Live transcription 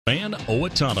Fan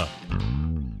Owatonna.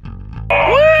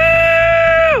 Woo!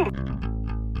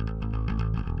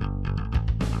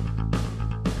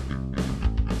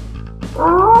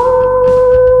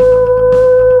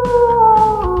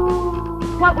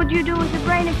 What would you do with a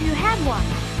brain if you had one?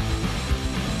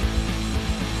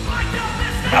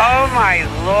 Oh my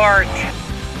lord.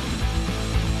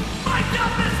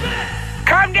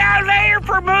 Come down later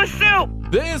for moose soup.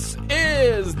 This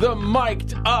is the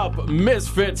Mic'd Up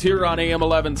Misfits here on AM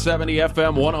 1170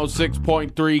 FM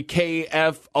 106.3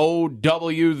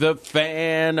 KFOW, the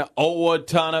Fan,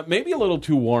 Owatonna. Maybe a little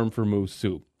too warm for moose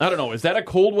soup. I don't know. Is that a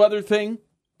cold weather thing?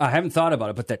 I haven't thought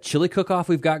about it, but that chili cook-off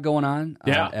we've got going on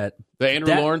at the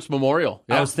Andrew Lawrence Memorial.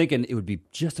 Yeah. I was thinking it would be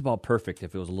just about perfect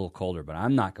if it was a little colder, but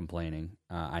I'm not complaining.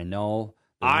 I know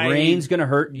the rain's going to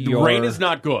hurt. The rain is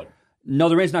not good. No,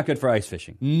 the rain's not good for ice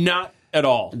fishing. Not at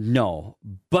all. No,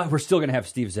 but we're still going to have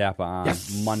Steve Zappa on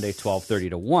Monday,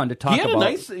 12:30 to 1 to talk about.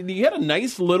 He had a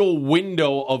nice little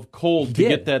window of cold to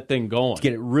get that thing going. To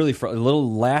get it really a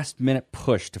little last-minute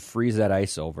push to freeze that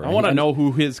ice over. I want to know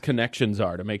who his connections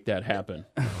are to make that happen.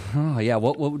 Oh, yeah.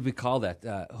 What would we call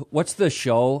that? What's the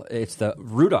show? It's the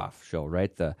Rudolph show,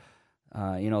 right? The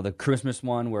the Christmas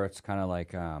one where it's kind of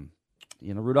like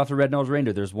Rudolph the Red-Nosed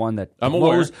Reindeer. There's one that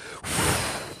blows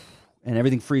and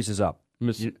everything freezes up.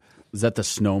 Is that the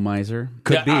Snow Miser?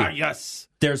 Could be. Yes.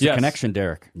 There's a connection,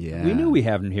 Derek. Yeah. We knew we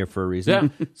have him here for a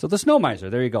reason. Yeah. So the Snow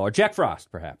Miser, there you go. Or Jack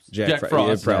Frost, perhaps. Jack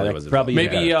Frost. It probably was. Probably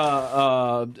maybe,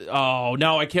 now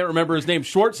I can't remember his name.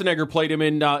 Schwarzenegger played him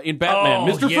in Batman.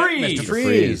 Mr. Freeze. Mr.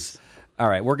 Freeze. All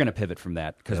right, we're going to pivot from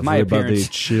that because my appearance.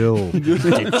 Chill.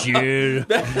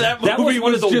 That movie was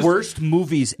one of the worst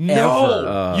movies ever.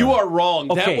 No, you are wrong.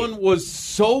 Okay. That one was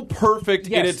so perfect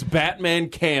in its Batman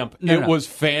camp. It was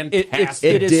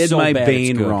fantastic. It did so my bad,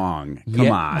 Bane it's good. wrong.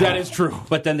 Come on. That is true.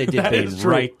 But then they did Bane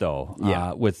right, though.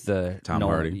 Yeah. With the Tom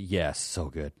Hardy. Yes, so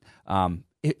good.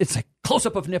 It's like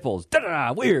close-up of nipples.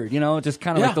 Da-da-da, weird, just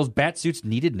kind of like those bat suits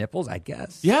needed nipples, I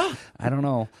guess. Yeah. I don't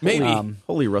know. Maybe.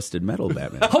 Holy rusted metal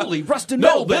Batman. Holy rusted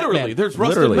metal literally. Batman. There's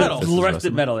rusted Literally. metal. This is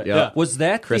Rusted metal. Yeah. Was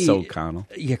that Chris O'Connell.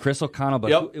 Yeah, Chris O'Connell,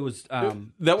 but it was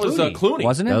that was Clooney.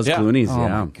 Wasn't it? That was Clooney's, Oh,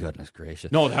 yeah. my goodness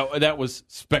gracious. No, that was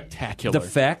spectacular. The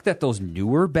fact that those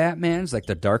newer Batmans, like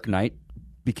The Dark Knight,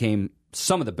 became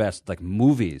some of the best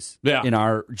movies in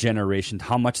our generation,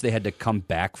 how much they had to come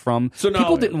back from. So now,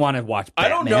 people didn't want to watch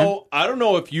Batman. I don't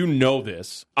know if you know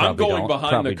this. I'm going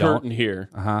behind the curtain here.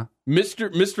 Uh-huh.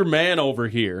 Mr. Man over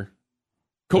here,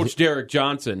 Coach Derek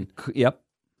Johnson. Yep.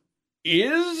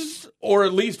 Is, or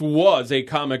at least was, a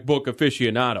comic book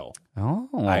aficionado. Oh.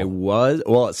 I was.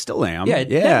 Well, still am. Yeah,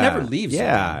 that never leaves.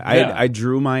 Yeah. I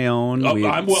drew my own.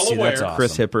 I'm well aware. That's awesome.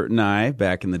 Chris Hippert and I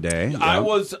back in the day. Yep. I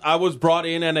was brought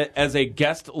in as a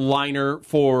guest liner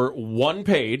for one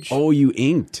page. Oh, you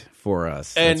inked for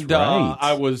us. And That's right.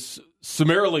 I was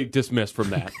summarily dismissed from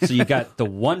that. So you got the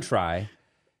one try.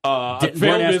 Failed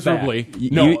miserably.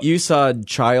 You saw a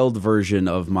child version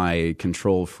of my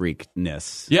control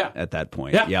freakness at that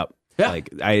point. Yeah. Yep. Yeah. Like,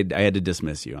 I had to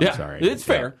dismiss you. I'm sorry. It's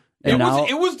fair. And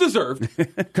it was deserved.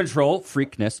 Control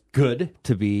freakness, good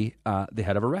to be the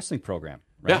head of a wrestling program.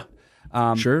 Right?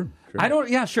 Yeah. Sure. I don't.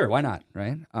 Yeah, sure. Why not?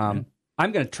 Right. I'm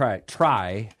going to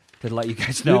try to let you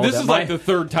guys know. This is like the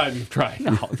third time you've tried.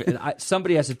 No,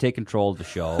 somebody has to take control of the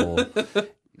show.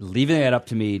 Leaving that up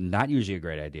to me, not usually a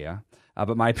great idea.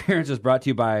 But my appearance is brought to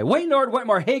you by Wayne Nord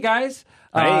Wetmore. Hey, guys.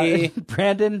 Hey.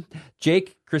 Brandon,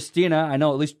 Jake, Christina. I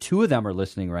know at least two of them are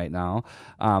listening right now.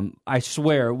 I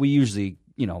swear we usually,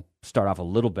 start off a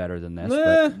little better than this.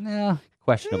 But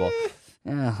questionable.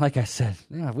 Yeah, like I said,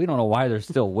 we don't know why they're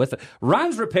still with it.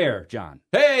 Ron's Repair, John.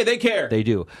 Hey, they care. They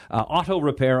do.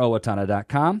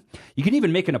 AutoRepairOwatonna.com. You can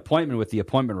even make an appointment with the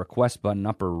appointment request button,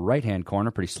 upper right-hand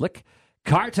corner. Pretty slick.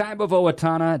 Car Time of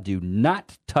Owatonna. Do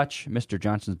not touch Mr.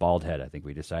 Johnson's bald head, I think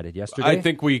we decided yesterday. I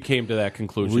think we came to that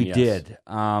conclusion, We yes. did.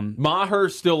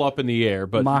 Maher's still up in the air,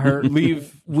 but Maher,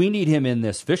 leave. We need him in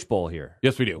this fishbowl here.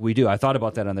 Yes, we do. We do. I thought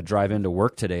about that on the drive into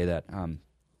work today, that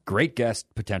great guest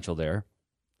potential there.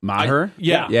 Maher?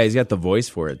 Yeah, he's got the voice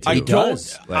for it, too. He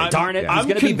does. Darn it, he's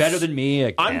going to be better than me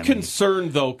again. I'm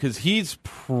concerned, though, because he's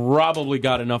probably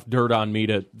got enough dirt on me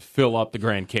to fill up the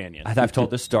Grand Canyon. I've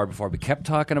told this story before. We kept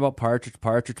talking about Partridge.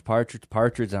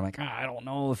 I'm like, I don't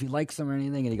know if he likes him or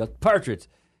anything. And he goes, Partridge,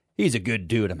 he's a good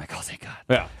dude. I'm like, oh, thank God.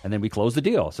 Yeah. And then we closed the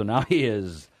deal. So now he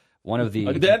is one of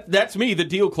the... That's me, the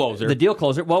deal closer. The deal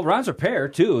closer. Well, Ron's Repair,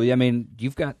 too. I mean,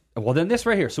 you've got... Well, then this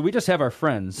right here. So we just have our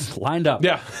friends lined up.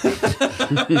 Yeah.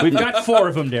 We've got four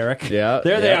of them, Derek. Yeah.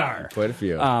 There they are. Quite a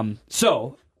few.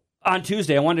 So, on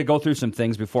Tuesday, I wanted to go through some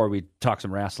things before we talk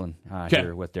some wrestling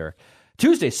here with Derek.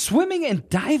 Tuesday, swimming and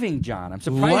diving, John. I'm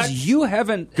surprised you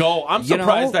haven't. I'm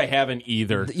surprised I haven't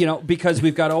either. Because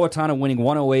we've got Owatonna winning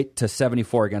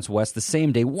 108-74 against West the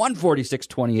same day,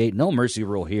 146-28. No mercy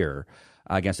rule here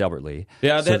against Albert Lee.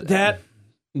 Yeah, that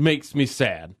makes me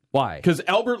sad. Why? Because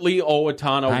Albert Lee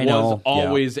Owatonna was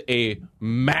always a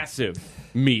massive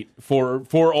meet for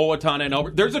Owatonna and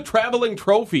Albert. There's a traveling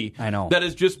trophy that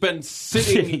has just been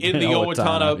sitting in the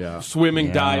Owatonna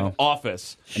swimming dive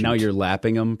office. And now you're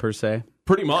lapping them, per se?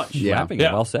 Pretty much. Yeah.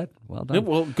 Well said. Well done.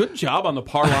 Well, good job on the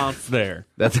parlance there.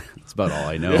 That's about all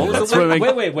I know.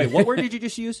 Wait. What word did you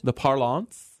just use? The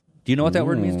parlance? Do you know what that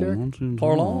word means, Derek?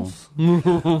 Parlance.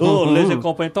 Les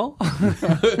incompetents.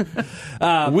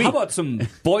 How about some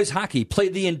boys hockey?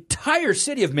 Played the entire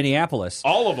city of Minneapolis.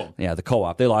 All of them. Yeah, the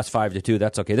co-op. They lost 5-2.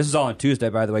 That's okay. This is all on Tuesday,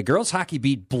 by the way. Girls hockey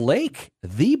beat Blake,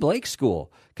 the Blake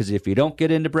School. Because if you don't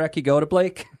get into Breck, you go to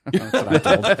Blake. That's what I'm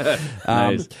told.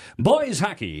 Nice. Boys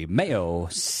hockey,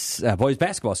 boys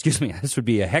basketball, excuse me. This would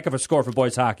be a heck of a score for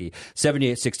boys hockey.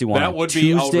 78-61. That would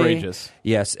be outrageous.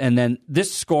 Yes, and then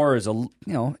this score is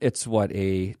it's what,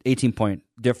 a 18-point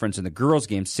difference in the girls'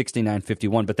 game,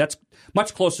 69-51. But that's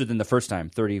much closer than the first time,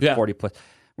 40 plus.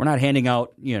 We're not handing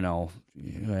out,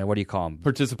 what do you call them?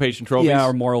 Participation trophies? Yeah,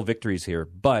 or moral victories here.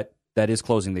 But that is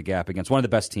closing the gap against one of the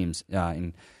best teams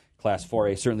in Class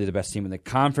 4A, certainly the best team in the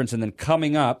conference. And then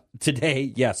coming up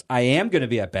today, yes, I am going to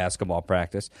be at basketball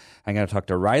practice. I'm going to talk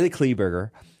to Riley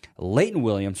Kleberger, Leighton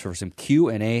Williams for some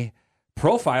Q&A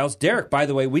profiles. Derek, by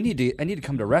the way, I need to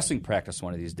come to wrestling practice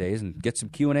one of these days and get some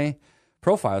Q&A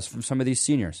profiles from some of these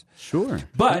seniors. Sure.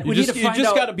 But you just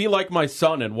got to be like my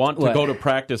son and want to go to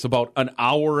practice about an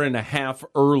hour and a half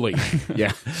early.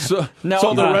 Yeah. So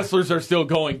the wrestlers are still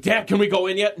going, Dad, can we go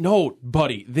in yet? No,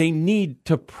 buddy. They need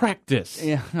to practice.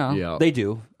 Yeah, they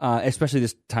do, especially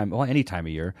this time, well, any time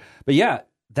of year. But yeah,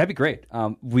 that'd be great.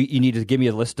 You need to give me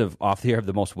a list off the air of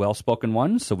the most well-spoken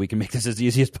ones so we can make this as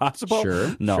easy as possible.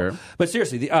 Sure. Sure. But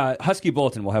seriously, the Husky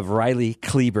Bulletin will have Riley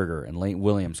Kleberger and Leighton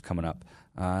Williams coming up.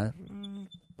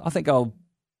 I think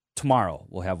tomorrow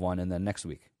we'll have one, and then next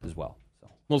week as well. So.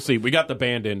 We'll see. We got the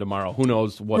band in tomorrow. Who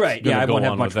knows what's going to go on with that. I won't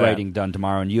have much writing done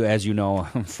tomorrow, and as you know,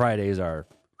 Fridays are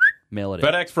mail it in.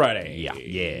 FedEx Friday. Yeah.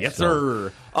 Yes,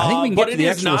 sir. I think we can get to the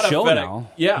actual show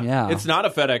now. Yeah. It's not a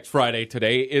FedEx Friday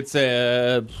today. It's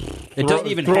a doesn't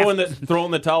even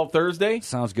throwing the towel Thursday.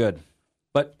 Sounds good.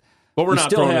 But we're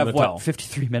not still throwing have, the towel.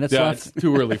 53 minutes left? It's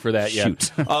too early for that yet.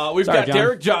 Shoot. We've got John.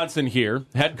 Derek Johnson here,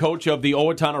 head coach of the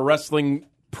Owatonna Wrestling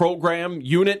Program,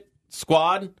 Unit,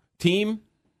 Squad, Team.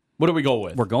 What do we go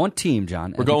with? We're going team,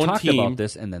 John. We're going we talked team. about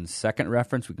this, and then second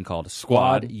reference, we can call it a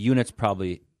squad. Unit's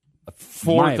probably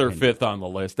fourth or fifth on the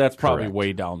list. That's probably Correct.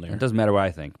 way down there. It doesn't matter what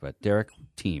I think, but Derek,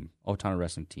 team. Owatonna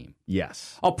Wrestling Team.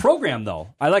 Yes. Oh, program, though.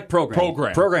 I like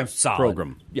program. Program's solid.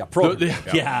 Program. Yeah, program.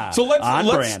 Yeah. So let's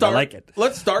start. I like it.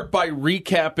 Let's start by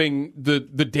recapping the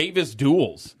Davis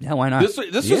duels. Yeah, why not?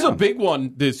 This was a big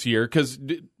one this year because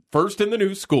first in the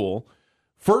new school.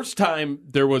 First time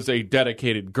there was a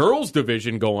dedicated girls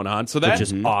division going on, so that which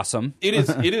is awesome. It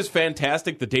is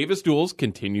fantastic. The Davis duels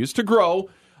continues to grow.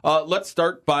 Let's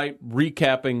start by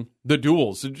recapping the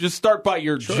duels. So just start by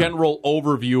your general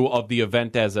overview of the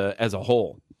event as a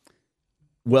whole.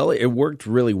 Well, it worked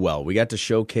really well. We got to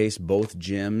showcase both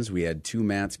gyms. We had 2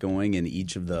 mats going in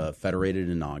each of the Federated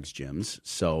and Oggs gyms.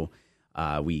 So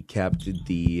we kept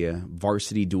the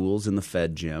varsity duels in the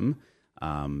Fed gym.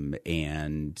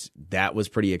 And that was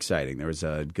pretty exciting. There was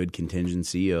a good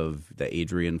contingency of the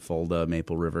Adrian, Fulda,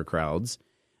 Maple River crowds.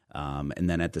 And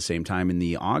then at the same time in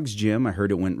the Oggs gym, I heard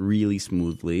it went really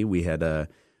smoothly. We had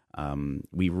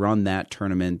we run that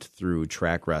tournament through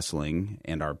track wrestling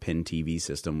and our PIN TV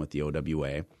system with the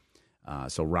OWA.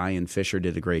 So Ryan Fisher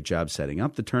did a great job setting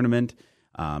up the tournament.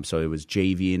 So it was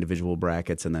JV individual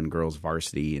brackets and then girls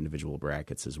varsity individual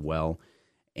brackets as well.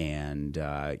 And,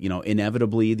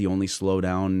 inevitably, the only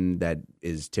slowdown that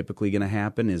is typically going to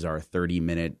happen is our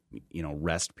 30-minute,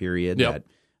 rest period that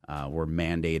we're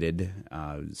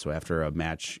mandated. So after a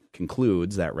match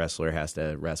concludes, that wrestler has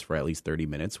to rest for at least 30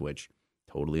 minutes, which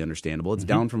totally understandable. It's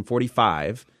down from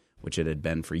 45, which it had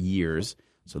been for years.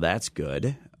 So that's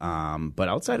good. But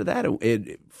outside of that,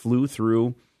 it flew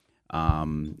through.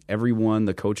 Everyone,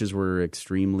 the coaches were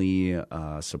extremely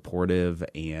supportive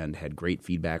and had great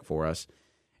feedback for us.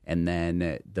 And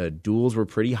then the duels were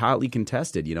pretty hotly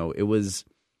contested. It was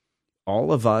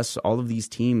all of these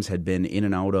teams had been in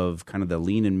and out of kind of the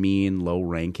lean and mean, low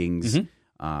rankings,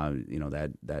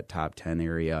 that top 10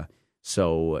 area.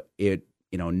 So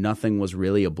nothing was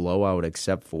really a blowout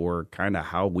except for kind of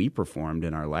how we performed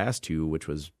in our last 2, which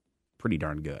was pretty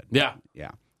darn good. Yeah.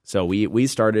 Yeah. So we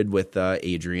started with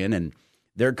Adrian, and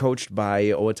they're coached by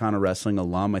Owatonna Wrestling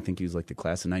alum. I think he was like the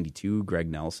class of 92, Greg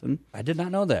Nelson. I did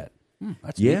not know that.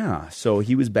 That's neat. So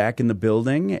he was back in the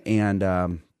building,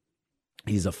 and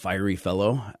he's a fiery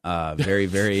fellow, very,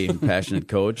 very passionate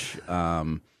coach.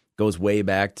 Goes way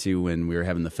back to when we were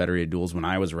having the federated duels when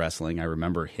I was wrestling. I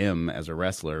remember him as a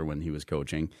wrestler when he was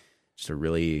coaching. Just a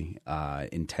really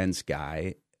intense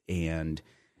guy, and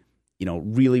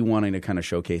really wanting to kind of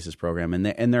showcase his program.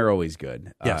 And they're always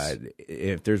good. Yes.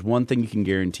 If there's one thing you can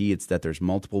guarantee, it's that there's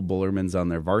multiple Bullermans on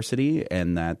their varsity,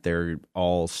 and that they're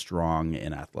all strong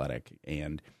and athletic.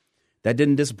 And that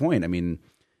didn't disappoint. I mean,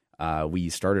 we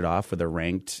started off with a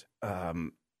ranked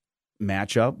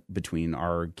matchup between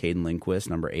our Caden Lindquist,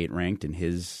 number 8 ranked, and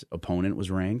his opponent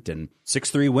was ranked. And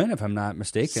 6-3 win, if I'm not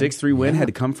mistaken. 6-3 win, had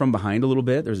to come from behind a little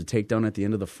bit. There was a takedown at the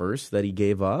end of the first that he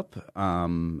gave up.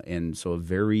 And so a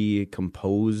very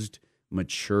composed,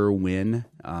 mature win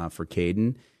for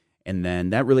Caden. And then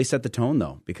that really set the tone,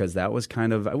 though, because that was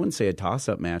kind of, I wouldn't say a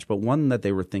toss-up match, but one that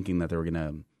they were thinking that they were going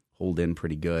to hold in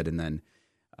pretty good. And then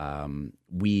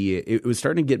it was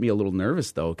starting to get me a little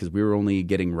nervous, though, because we were only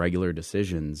getting regular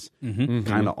decisions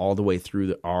kind of all the way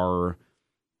through our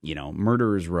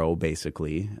murderer's row,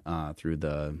 basically, through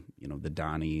the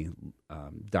Donovan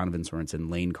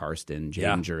Sorensen, Lane Karsten,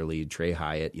 Jaden Jurley, Trey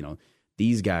Hyatt.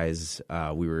 These guys,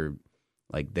 we were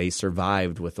like, they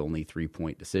survived with only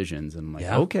 3-point decisions. And I'm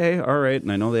like, okay, all right.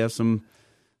 And I know they have some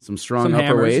strong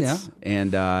upper weights.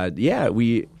 And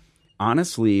we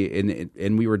honestly,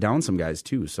 and we were down some guys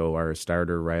too. So our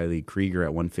starter, Riley Krieger,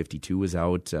 at 152 was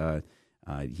out.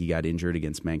 He got injured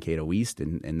against Mankato East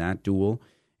in that duel.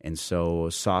 And so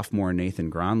sophomore Nathan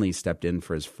Gronley stepped in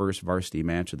for his first varsity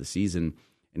match of the season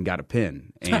and got a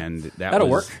pin. And that'll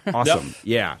work. Awesome. Yep.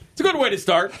 Yeah. It's a good way to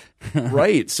start.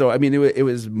 Right. So, I mean, it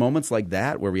was moments like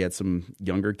that where we had some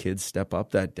younger kids step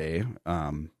up that day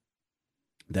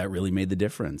that really made the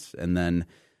difference. And then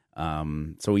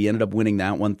so we ended up winning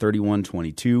that one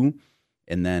 31-22.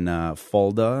 And then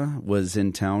Fulda was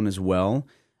in town as well.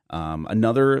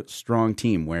 Another strong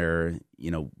team where,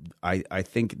 I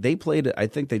think they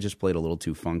just played a little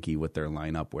too funky with their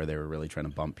lineup, where they were really trying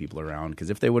to bump people around. Because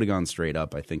if they would have gone straight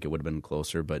up, I think it would have been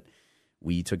closer. But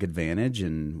we took advantage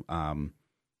and kind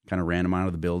of ran them out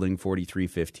of the building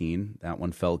 43-15. That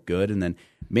one felt good. And then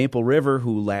Maple River,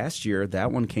 who last year,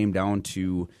 that one came down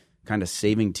to kind of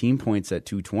saving team points at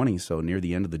 220, so near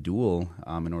the end of the duel,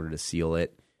 in order to seal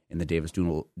it in the Davis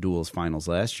Duels finals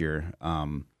last year.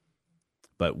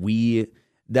 But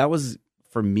that was,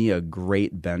 for me, a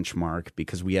great benchmark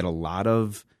because we had a lot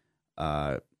of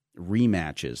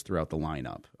rematches throughout the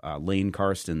lineup. Lane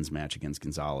Karsten's match against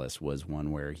Gonzalez was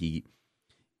one where he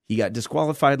got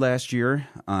disqualified last year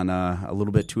on a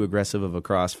little bit too aggressive of a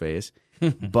crossface,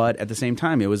 but at the same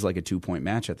time, it was like a 2-point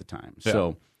match at the time. Yeah.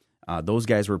 So those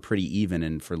guys were pretty even,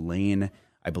 and for Lane,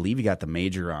 I believe he got the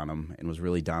major on him and was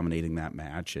really dominating that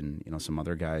match. And some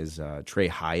other guys, Trey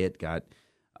Hyatt got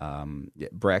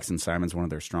Braxton Simon's one of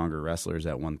their stronger wrestlers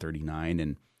at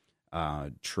 139,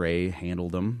 and Trey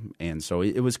handled him. And so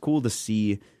it was cool to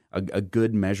see a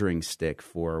good measuring stick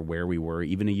for where we were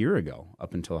even a year ago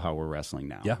up until how we're wrestling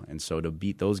now. Yeah. And so to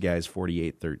beat those guys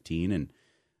 48-13 and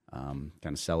kind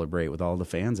of celebrate with all the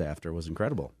fans after was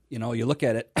incredible. You look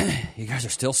at it, you guys are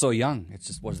still so young. It's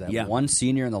just, what is that, one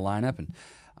senior in the lineup? And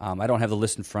I don't have the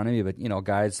list in front of me, but,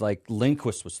 guys like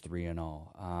Lindquist was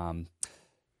 3-0.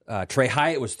 Trey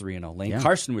Hyatt was 3-0. Lane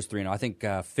Karsten was 3-0. I think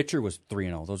Fitcher was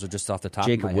 3-0. Those are just off the top of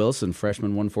my head. Jacob Wilson,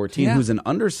 freshman 114, who's an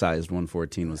undersized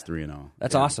 114, was 3-0.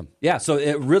 That's awesome. Yeah, so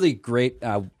it really great.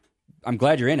 I'm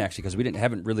glad you're in, actually, because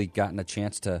haven't really gotten a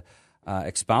chance to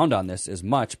expound on this as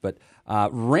much. But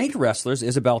ranked wrestlers,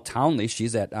 Isabel Townley,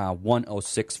 she's at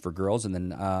 106 for girls. And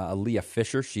then Aaliyah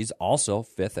Fisher, she's also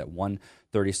 5th at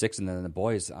 136. And then the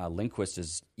boys, Lindquist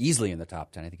is easily in the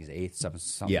top 10. I think he's 8th, 7th,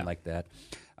 something like that.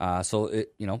 So,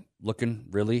 looking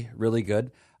really, really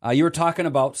good. You were talking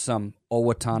about some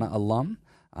Owatonna alum.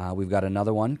 We've got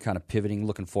another one kind of pivoting,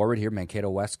 looking forward here. Mankato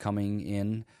West coming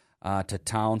in to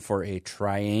town for a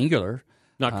triangular.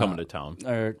 Not coming to town.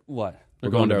 Or what? We're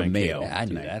going to Mayo. Yeah, I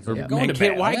knew that. We're going to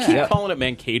Mayo. Why keep calling it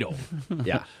Mankato?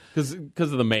 Yeah.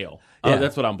 Because of the Mayo.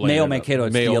 That's what I'm blaming. Mayo, Mankato.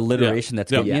 It's the alliteration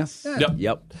that's getting you.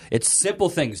 Yep. It's simple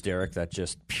things, Derek, that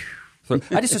just...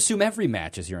 I just assume every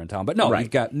match is here in town. But no, you've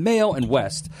got Mayo and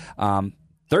West.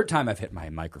 Third time I've hit my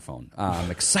microphone. I'm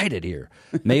excited here.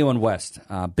 Mayo and West.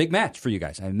 Big match for you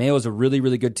guys. Mayo is a really,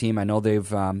 really good team. I know they've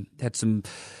had some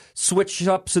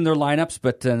switch-ups in their lineups,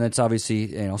 but it's obviously,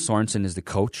 Sorensen is the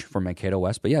coach for Mankato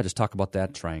West. But yeah, just talk about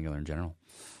that triangular in general.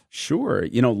 Sure.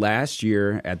 Last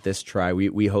year at this try,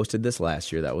 we hosted this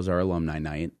last year. That was our alumni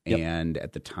night. Yep. And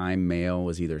at the time, Mayo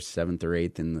was either 7th or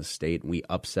 8th in the state. We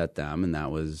upset them, and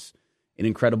that was an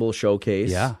incredible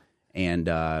showcase. Yeah. And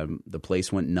the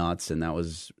place went nuts, and that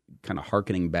was kind of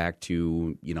hearkening back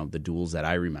to, the duels that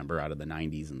I remember out of the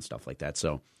 90s and stuff like that.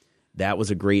 So that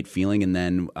was a great feeling. And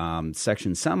then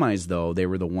section semis, though, they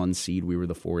were the 1 seed. We were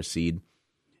the 4 seed.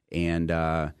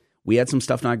 And we had some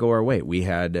stuff not go our way. We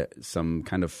had some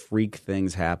kind of freak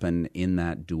things happen in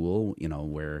that duel,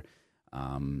 where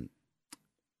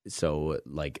so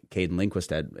like Caden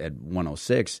Lindquist at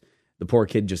 106, the poor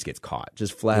kid just gets caught,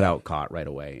 just flat out caught right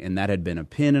away. And that had been a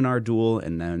pin in our duel,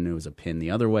 and then it was a pin the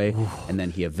other way. And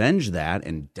then he avenged that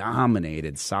and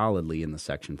dominated solidly in the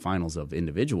section finals of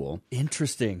individual.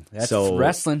 Interesting. That's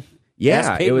wrestling.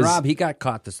 Yeah, Peyton Robb, he got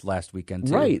caught this last weekend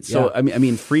too. Right. So I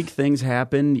mean, freak things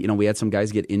happened. We had some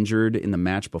guys get injured in the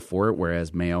match before it,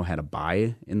 whereas Mayo had a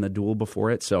bye in the duel before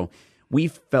it. So we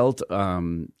felt,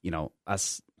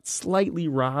 us slightly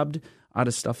robbed out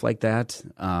of stuff like that.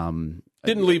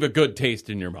 Didn't leave a good taste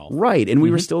in your mouth. Right, and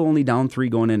we were still only down 3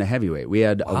 going into heavyweight. We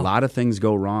had a lot of things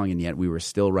go wrong, and yet we were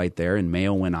still right there, and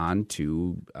Mayo went on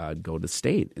to go to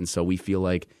state. And so we feel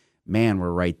like, man,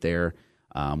 we're right there.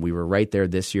 We were right there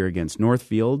this year against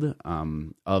Northfield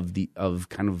of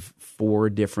kind of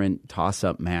 4 different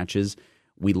toss-up matches.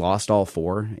 We lost all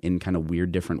 4 in kind of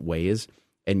weird different ways,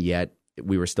 and yet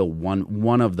we were still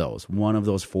one of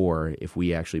those 4. If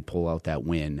we actually pull out that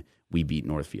win, we beat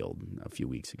Northfield a few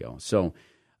weeks ago. So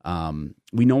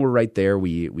we know we're right there.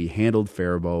 We handled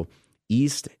Faribault.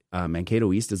 East,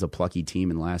 Mankato East is a plucky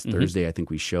team, and last Thursday I think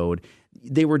we showed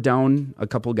they were down a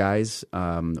couple guys.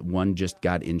 One just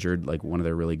got injured, like one of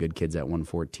their really good kids at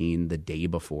 114 the day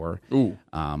before. Ooh.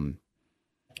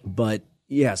 But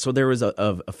yeah, so there was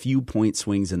a few point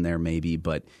swings in there maybe,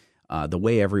 but the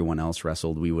way everyone else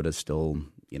wrestled, we would have still,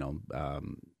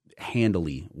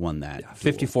 handily won that.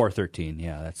 54-13,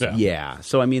 that's yeah.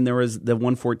 So I mean, there was the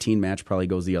 114 match probably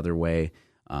goes the other way,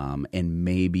 and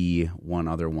maybe one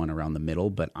other one around the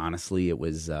middle. But honestly, it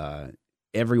was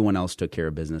everyone else took care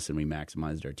of business, and we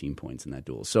maximized our team points in that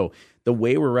duel. So the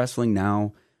way we're wrestling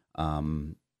now,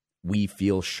 we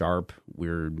feel sharp.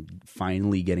 We're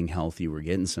finally getting healthy. We're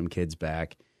getting some kids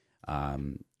back.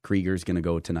 Krieger's going to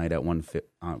go tonight at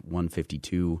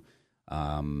 152.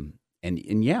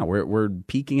 And yeah, we're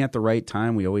peaking at the right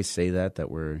time. We always say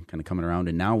that we're kind of coming around,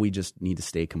 and now we just need to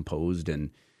stay composed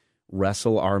and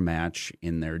wrestle our match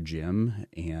in their gym,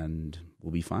 and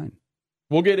we'll be fine.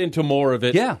 We'll get into more of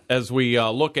it as we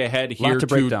look ahead here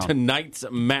to tonight's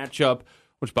matchup,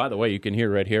 which, by the way, you can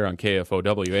hear right here on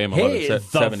KFOW AM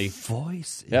 1170. The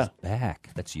voice is back.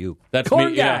 That's you. That's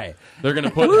Corn me. guy. Yeah. They're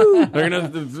gonna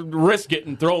risk it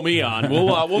and throw me on.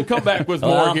 We'll come back with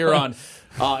more here on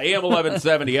AM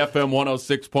 1170 FM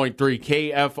 106.3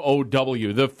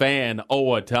 KFOW, The Fan,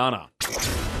 Owatonna.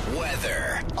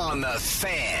 Weather on The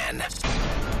Fan.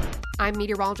 I'm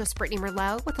meteorologist Brittany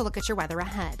Merlot with a look at your weather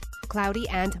ahead. Cloudy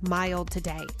and mild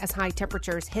today as high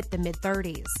temperatures hit the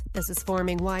mid-30s. This is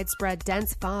forming widespread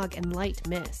dense fog and light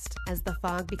mist. As the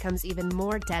fog becomes even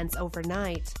more dense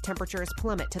overnight, temperatures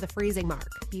plummet to the freezing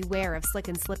mark. Beware of slick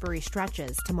and slippery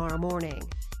stretches tomorrow morning.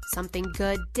 Something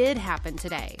good did happen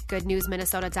today.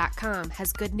 GoodNewsMinnesota.com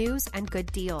has good news and good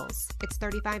deals. It's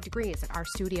 35 degrees at our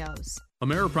studios.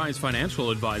 Ameriprise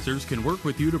Financial Advisors can work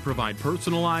with you to provide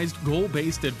personalized,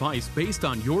 goal-based advice based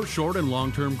on your short and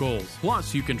long-term goals.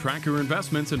 Plus, you can track your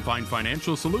investments and find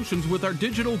financial solutions with our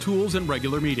digital tools and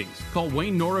regular meetings. Call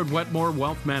Wayne Norwood Wetmore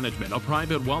Wealth Management, a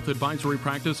private wealth advisory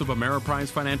practice of Ameriprise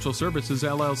Financial Services,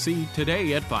 LLC,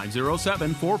 today at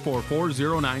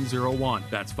 507-444-0901.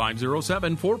 That's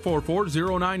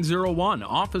 507-444-0901.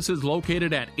 Office is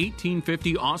located at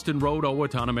 1850 Austin Road,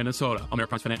 Owatonna, Minnesota.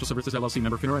 Ameriprise Financial Services, LLC,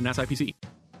 member FINRA and SIPC.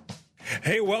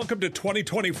 Hey, welcome to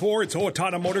 2024. It's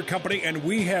Owatonna Motor Company, and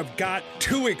we have got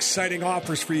 2 exciting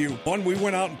offers for you. One, we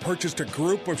went out and purchased a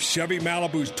group of Chevy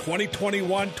Malibus,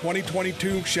 2021,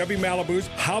 2022 Chevy Malibus.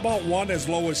 How about one as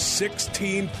low as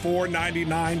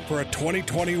 $16,499 for a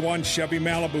 2021 Chevy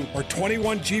Malibu? Or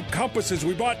 21 Jeep Compasses.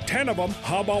 We bought 10 of them.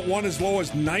 How about one as low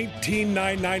as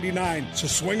 $19,999? So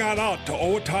swing on out to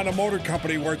Owatonna Motor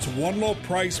Company, where it's one low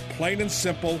price, plain and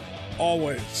simple,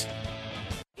 always.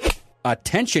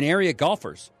 Attention area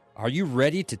golfers. Are you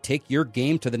ready to take your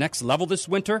game to the next level this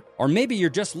winter? Or maybe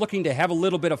you're just looking to have a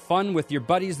little bit of fun with your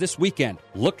buddies this weekend?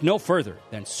 Look no further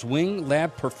than Swing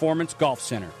Lab Performance Golf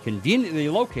Center, conveniently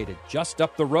located just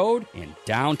up the road in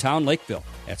downtown Lakeville.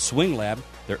 At Swing Lab,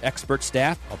 their expert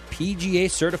staff of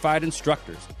PGA-certified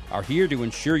instructors are here to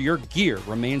ensure your gear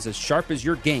remains as sharp as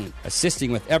your game,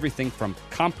 assisting with everything from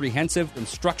comprehensive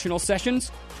instructional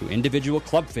sessions to individual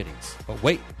club fittings. But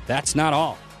wait, that's not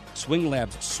all. Swing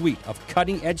Lab's suite of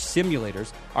cutting-edge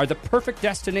simulators are the perfect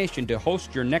destination to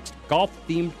host your next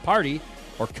golf-themed party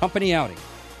or company outing.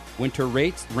 Winter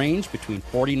rates range between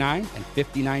 $49 and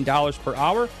 $59 per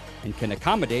hour and can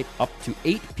accommodate up to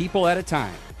 8 people at a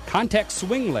time. Contact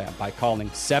Swing Lab by calling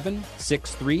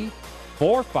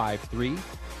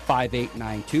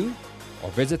 763-453-5892 or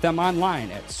visit them online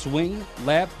at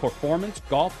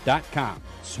swinglabperformancegolf.com.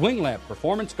 Swing Lab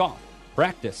Performance Golf.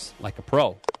 Practice like a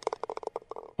pro.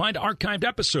 Find archived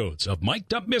episodes of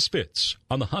Mic'd Up Misfits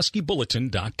on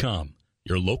thehuskybulletin.com,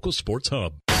 your local sports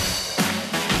hub.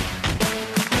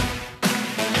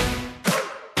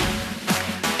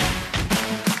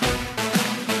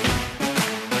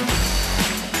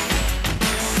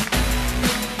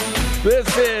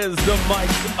 This is the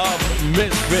Mic'd Up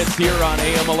Misfits here on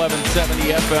AM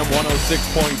 1170 FM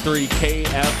 106.3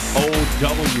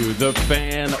 KFOW, the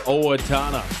Fan,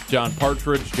 Owatonna. John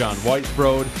Partridge, John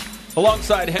Weisbrod,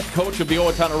 alongside head coach of the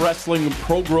Owatonna Wrestling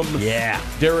Program,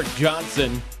 Derek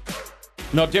Johnson.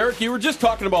 Now, Derek, you were just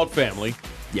talking about family.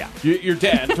 Yeah. Your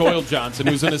dad, Doyle Johnson,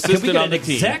 who's an assistant on the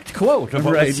team. Exact quote.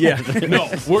 Right, yeah. No,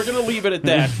 we're going to leave it at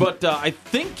that. But I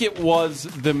think it was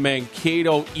the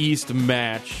Mankato East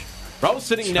match. I was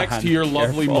sitting next to your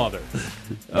lovely mother.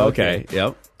 Okay,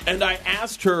 yep. And I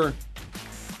asked her,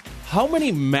 how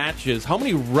many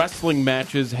wrestling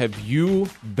matches have you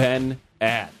been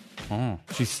at?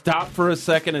 She stopped for a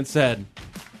second and said,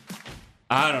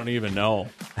 I don't even know.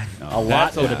 A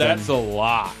lot. That's a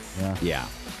lot. Yeah.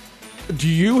 Do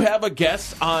you have a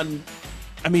guess on,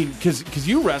 I mean, because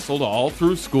you wrestled all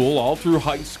through school, all through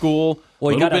high school.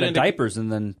 Well, you got out of diapers and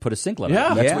then put a singlet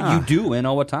on. That's what you do in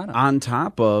Owatonna. On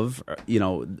top of,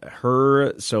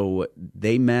 her, so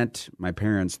they met my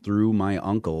parents through my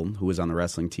uncle who was on the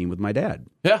wrestling team with my dad.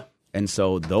 Yeah. And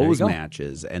so those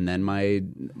matches, and then my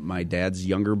dad's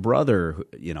younger brother,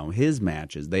 his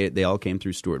matches, they all came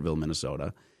through Stewartville,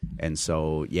 Minnesota. And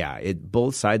so,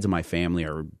 both sides of my family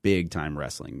are big-time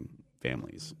wrestling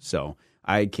families. So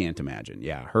I can't imagine.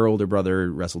 Yeah, her older brother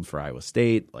wrestled for Iowa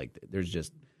State. Like, there's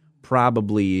just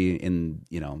probably in,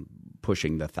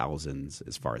 pushing the thousands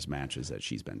as far as matches that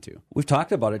she's been to. We've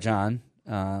talked about it, John,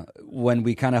 when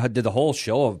we kind of did the whole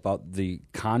show about the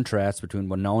contrast between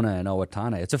Winona and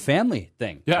Owatonna. It's a family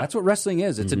thing. Yeah. That's what wrestling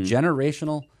is. It's a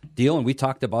generational deal, and we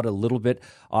talked about it a little bit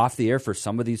off the air for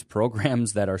some of these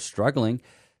programs that are struggling.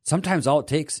 Sometimes all it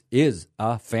takes is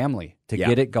a family to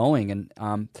get it going, and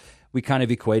we kind of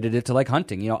equated it to like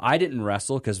hunting. I didn't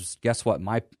wrestle because guess what?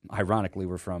 Ironically,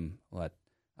 we're from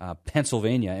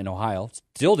Pennsylvania and Ohio.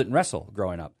 Still didn't wrestle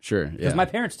growing up. Sure. Because my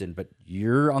parents didn't, but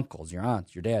your uncles, your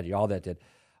aunts, your dad, all that did.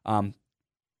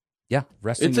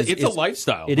 Wrestling it's a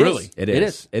lifestyle, it really. Is. It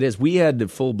is. It is. We had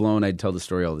full-blown, I'd tell the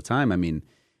story all the time. I mean,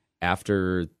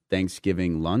 after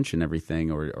Thanksgiving lunch and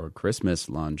everything, or Christmas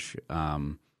lunch,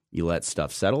 you let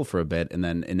stuff settle for a bit, and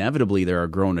then inevitably there are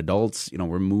grown adults,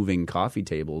 we're moving coffee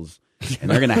tables,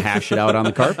 and they're going to hash it out on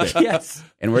the carpet. Yes.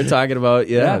 And we're talking about,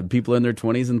 people in their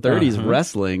 20s and 30s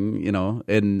wrestling,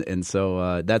 and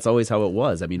so that's always how it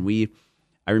was. I mean,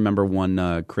 I remember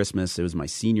one Christmas, it was my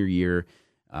senior year,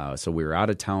 so we were out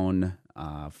of town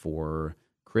for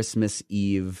Christmas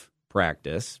Eve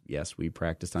practice. Yes, we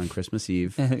practiced on Christmas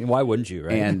Eve. Why wouldn't you,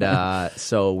 right? And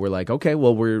so we're like, okay,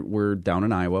 well, we're down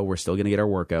in Iowa. We're still going to get our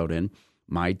workout in.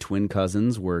 My twin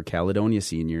cousins were Caledonia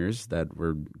seniors that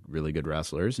were really good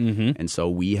wrestlers. And so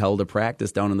we held a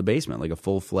practice down in the basement, like a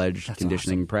full-fledged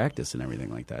conditioning practice and everything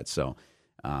like that. So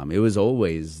it was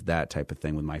always that type of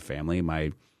thing with my family.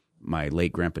 My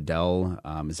late Grandpa Dell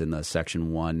is in the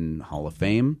Section 1 Hall of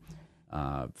Fame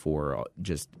for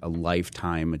just a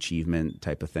lifetime achievement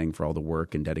type of thing for all the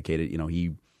work and dedicated.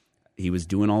 He was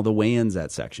doing all the weigh-ins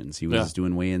at sections. He was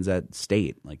doing weigh-ins at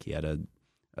state. Like he had a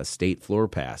state floor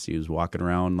pass. He was walking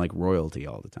around like royalty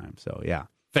all the time. So, yeah.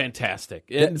 Fantastic.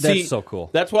 That's so cool.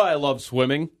 That's why I love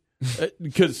swimming.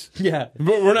 Because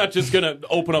we're not just going to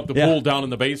open up the pool down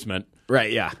in the basement.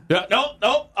 Right, yeah. No,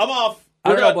 I'm off.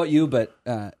 I don't know about you, but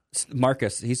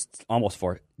Marcus, he's almost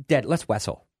 4. Dad, let's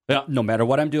wrestle. Yeah. No matter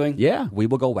what I'm doing, we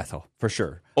will go wrestle for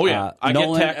sure. Oh, yeah. I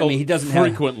Nolan, get tackled he doesn't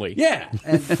frequently.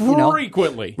 And,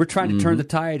 frequently. We're trying to turn the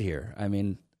tide here. I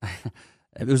mean,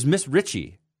 it was Miss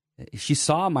Ritchie She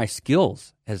saw my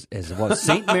skills as well.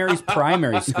 St. Mary's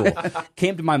Primary School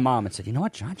came to my mom and said, "You know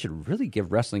what? John should really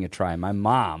give wrestling a try." And my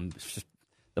mom,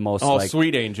 the most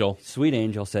sweet angel,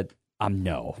 said,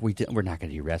 "No, we're not going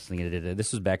to do wrestling."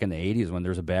 This was back in the 80s when there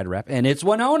was a bad rep, and it's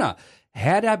Winona.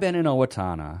 Had I been in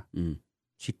Owatonna,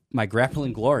 my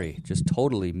grappling glory just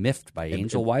totally miffed by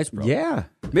Angel Weisbrod. Yeah,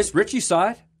 Miss Ritchie saw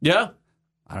it. Yeah,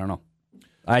 I don't know.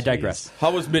 I digress.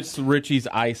 How was Miss Ritchie's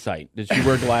eyesight? Did she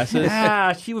wear glasses?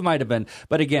 She might have been.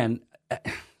 But again,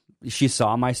 she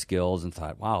saw my skills and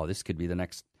thought, wow, this could be the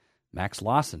next Max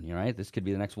Lawson, right? This could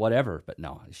be the next whatever. But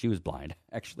no, she was blind,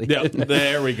 actually. Yeah,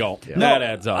 there we go. Yeah. That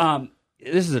adds up.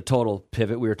 This is a total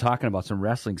pivot. We were talking about some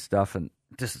wrestling stuff, and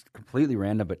this is completely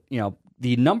random. But,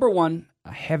 the number one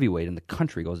heavyweight in the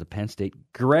country goes to Penn State.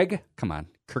 Greg, come on,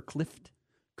 Kirkliet.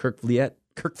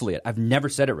 I've never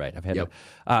said it right. I've had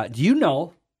it. Do you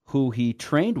know who he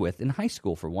trained with in high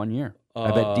school for 1 year?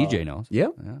 I bet DJ knows. Yeah.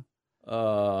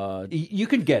 You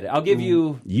can get it. I'll give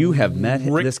you. You have met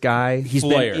this guy. He's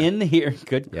Flair. been in here.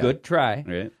 Good try.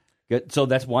 Right. Good. So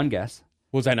that's one guess.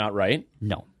 Was I not right?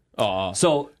 No.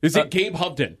 So is it Gabe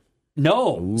Hubden?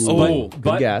 No.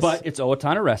 Good guess. But it's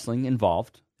Owatonna Wrestling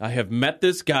involved. I have met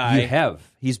this guy. You have.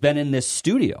 He's been in this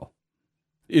studio.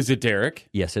 Is it Derek?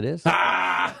 Yes, it is.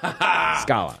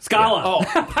 Scala.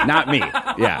 Oh, not me.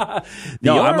 Yeah.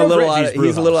 No, I'm a little out.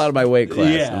 He's a little out of my weight class.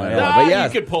 Yeah. But yeah,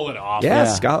 you could pull it off. Yeah,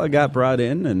 Scala got brought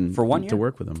in and for 1 year to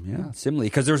work with him. Yeah, similarly,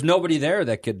 because there's nobody there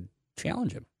that could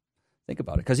challenge him. Think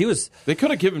about it, because he was. They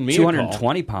could have given me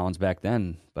 220 pounds back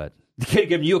then, but they could have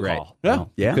given you a call.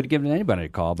 Yeah. Could have given anybody a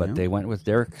call, but they went with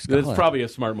Derek Scala. That's probably a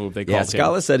smart move. They called him.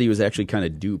 Scala said he was actually kind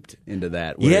of duped into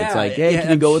that. Where it's like, hey,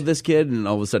 can you go with this kid? And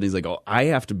all of a sudden he's like, oh, I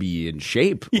have to be in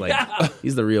shape. Like,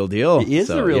 he's the real deal. He is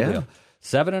the real deal.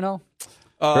 7-0.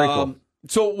 Very cool.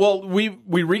 So, we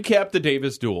recapped the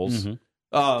Davis duels.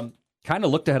 Mm-hmm. Kind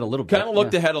of looked ahead a little bit.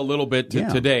 Ahead a little bit to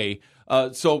today.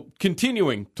 So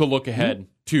continuing to look ahead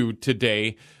to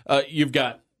today, you've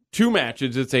got two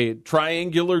matches. It's a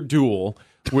triangular duel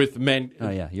with men. Oh,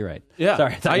 yeah, you're right. Yeah,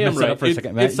 sorry, I am right. For a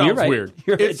second. It sounds right. weird.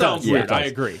 It sounds weird. I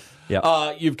agree. Yep.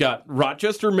 You've got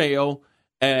Rochester Mayo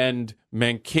and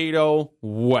Mankato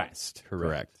West.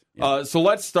 Correct. So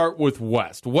let's start with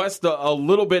West. West a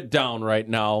little bit down right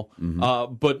now,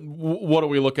 but what are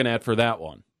we looking at for that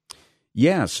one?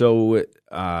 Yeah, so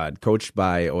coached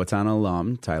by Owatonna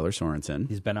alum Tyler Sorensen.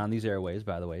 He's been on these airways,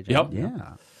 by the way,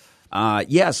 John.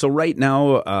 Yeah. So right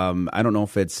now, I don't know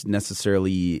if it's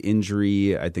necessarily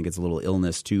injury. I think it's a little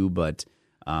illness too, but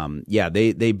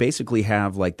they basically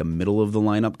have like the middle of the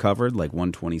lineup covered, like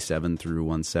 127 through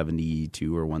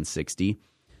 172 or 160.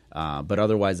 But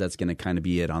otherwise, that's going to kind of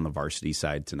be it on the varsity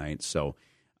side tonight. So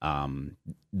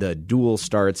the duel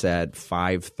starts at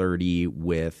 5:30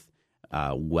 with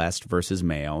West versus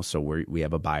Mayo. So we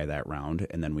have a bye that round,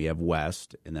 and then we have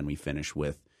West, and then we finish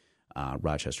with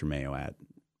Rochester Mayo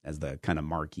as the kind of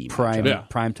marquee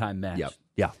prime time match. Yep.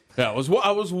 Yeah. I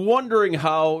was wondering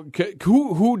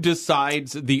who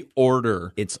decides the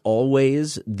order. It's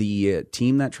always the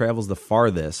team that travels the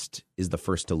farthest is the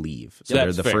first to leave. So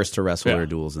they're the first to wrestle their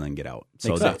duels and then get out.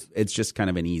 So it's just kind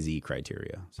of an easy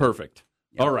criteria. So. Perfect.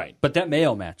 Yeah. All right. But that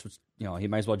Mayo match, he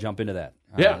might as well jump into that.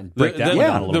 And break that one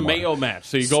down a little more. Mayo match.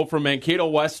 So you go from Mankato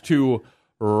West to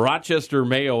Rochester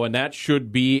Mayo, and that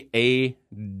should be a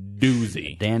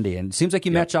doozy. Dandy. And it seems like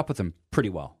you match up with them pretty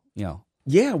well.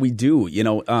 Yeah, we do.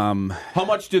 How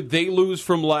much did they lose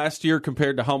from last year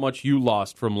compared to how much you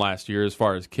lost from last year as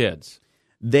far as kids?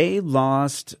 They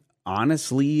lost,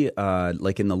 honestly,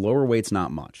 like in the lower weights,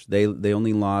 not much. They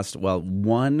only lost,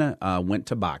 one went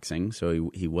to boxing,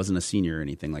 so he wasn't a senior or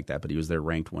anything like that, but he was their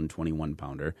ranked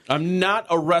 121-pounder. I'm not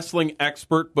a wrestling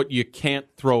expert, but you can't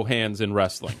throw hands in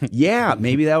wrestling. Yeah,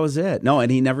 maybe that was it. No,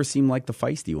 and he never seemed like the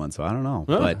feisty one, so I don't know.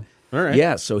 But all right.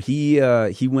 Yeah, so he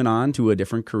went on to a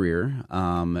different career,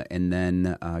 and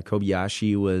then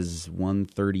Kobayashi was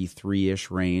 133-ish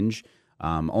range.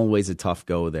 Always a tough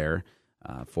go there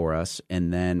for us.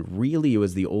 And then really it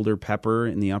was the older Pepper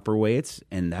in the upper weights,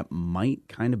 and that might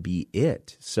kind of be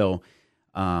it. So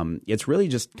it's really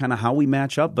just kind of how we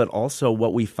match up, but also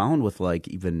what we found with like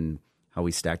even how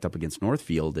we stacked up against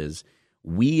Northfield is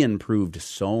we improved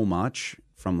so much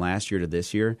from last year to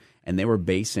this year, and they were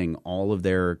basing all of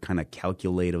their kind of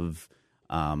calculative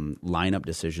lineup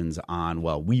decisions on,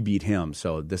 we beat him,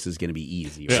 so this is going to be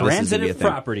easy. Yeah. Transitive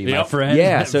property, my friend.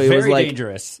 Yeah, so it Very was like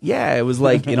dangerous. Yeah, it was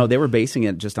like they were basing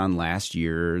it just on last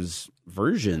year's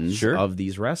versions of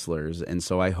these wrestlers, and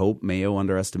so I hope Mayo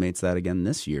underestimates that again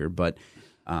this year. But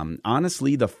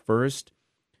honestly, the first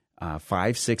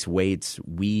 5-6 weights,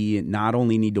 we not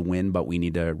only need to win, but we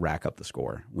need to rack up the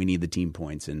score. We need the team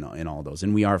points in all those,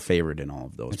 and we are favored in all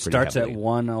of those. It starts heavily. at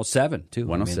 107 too.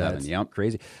 107, yep.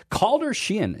 Crazy. Calder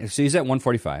Sheehan, so he's at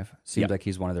 145. Seems like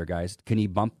he's one of their guys. Can he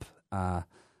bump up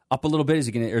a little bit? Is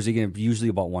he going to usually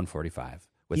about 145?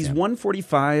 He's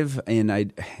 145,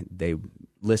 and they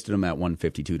listed him at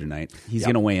 152 tonight. He's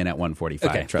going to weigh in at 145.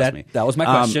 Okay, trust me. That was my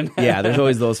question. Yeah, there's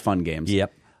always those fun games.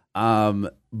 Yep.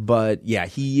 But yeah,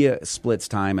 he splits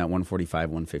time at 145,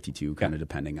 152, kind of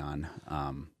depending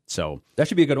on. So that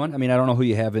should be a good one. I mean, I don't know who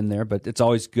you have in there, but it's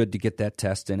always good to get that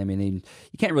test in. I mean,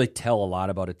 you can't really tell a lot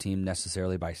about a team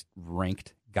necessarily by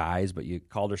ranked guys, but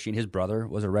Calder Sheehan, his brother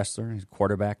was a wrestler. He's a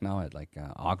quarterback now at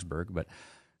Augsburg, but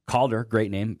Calder,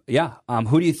 great name. Yeah.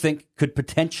 Who do you think could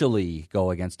potentially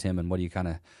go against him, and what do you kind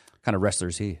of wrestler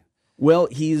is he? Well,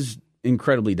 he's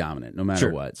incredibly dominant no matter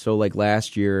Sure. what. So like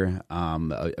last year,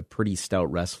 a pretty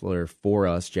stout wrestler for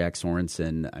us, Jack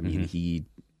Sorensen. I mean, he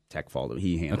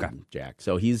handled Jack.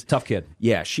 So he's tough kid.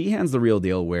 Yeah, Sheehan's the real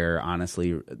deal, where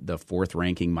honestly the fourth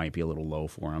ranking might be a little low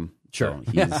for him. Sure.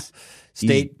 So he's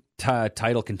State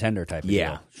title contender type of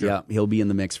deal. Sure. Yeah, he'll be in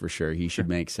the mix for sure. He should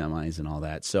make semis and all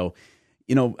that. So,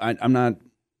 I'm not,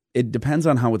 it depends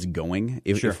on how it's going.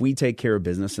 If we take care of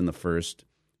business in the first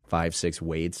 5-6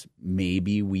 weights,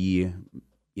 maybe we,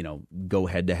 go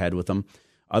head to head with them.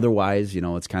 Otherwise,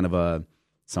 it's kind of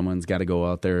someone's got to go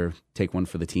out there, take one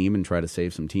for the team, and try to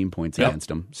save some team points against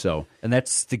them. So, and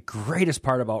that's the greatest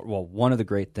part about. Well, one of the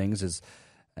great things is,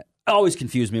 it always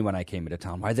confused me when I came into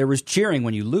town why there was cheering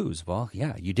when you lose. Well,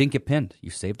 yeah, you didn't get pinned, you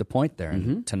saved a point there,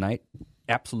 and tonight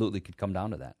absolutely could come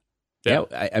down to that. Yeah,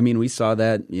 I mean, we saw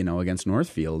that, against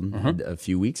Northfield a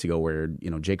few weeks ago where,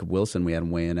 Jacob Wilson, we had him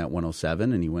weigh in at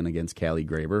 107, and he went against Callie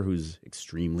Graber, who's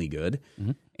extremely good.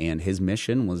 And his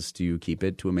mission was to keep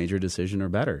it to a major decision or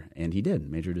better. And he did,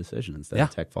 major decision instead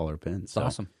of tech fall or pin. It's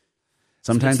awesome.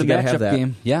 Sometimes you got to have that.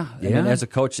 Game. Yeah. I mean, as a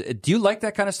coach, do you like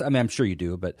that kind of stuff? I mean, I'm sure you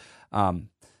do, but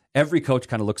every coach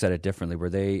kind of looks at it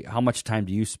differently. How much time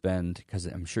do you spend? Because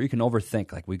I'm sure you can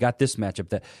overthink. Like, we got this matchup.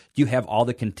 Do you have all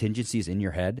the contingencies in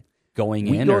your head going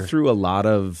in? We go through a lot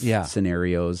of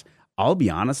scenarios. I'll be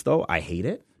honest, though, I hate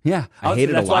it. Yeah, I hate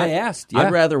it a lot. That's why I asked.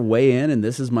 I'd rather weigh in, and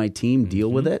this is my team,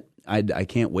 deal with it. I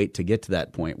can't wait to get to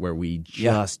that point where we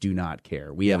just do not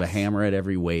care. We have a hammer at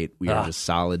every weight. We are just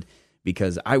solid,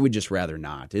 because I would just rather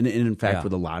not. And in fact,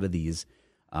 with a lot of these,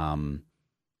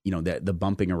 the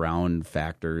bumping around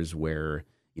factors where,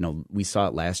 we saw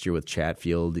it last year with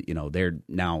Chatfield. They're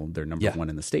number one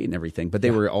in the state and everything, but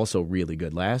they were also really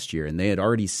good last year, and they had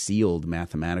already sealed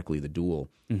mathematically the duel.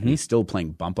 And he's still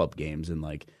playing bump up games in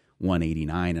like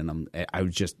 189, and I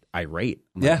was just irate.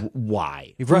 I'm like,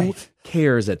 why? Right. Who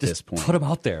cares at this point? Put him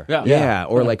out there. Yeah.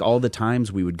 Or like all the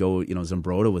times we would go,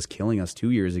 Zambroda was killing us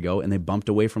 2 years ago, and they bumped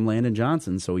away from Landon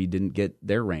Johnson, so he didn't get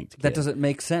their ranked kid. That doesn't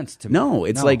make sense to me. No,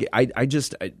 it's like I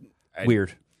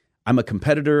weird. I'm a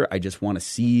competitor. I just want to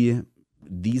see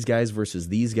these guys versus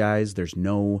these guys. There's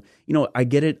no, I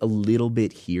get it a little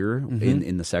bit here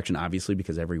in the section, obviously,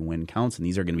 because every win counts, and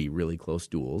these are going to be really close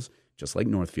duels, just like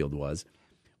Northfield was.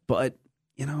 But,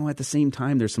 at the same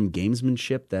time, there's some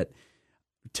gamesmanship that,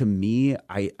 to me,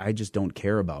 I just don't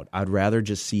care about. I'd rather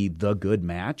just see the good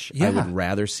match. I would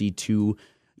rather see two.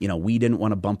 We didn't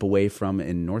want to bump away from,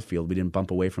 in Northfield, we didn't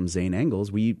bump away from Zane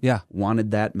Engels. We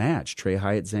wanted that match, Trey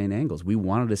Hyatt, Zane Engels. We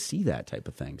wanted to see that type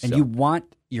of thing. And you want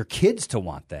your kids to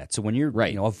want that. So when you're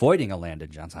avoiding a Landon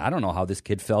Johnson, I don't know how this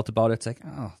kid felt about it. It's like,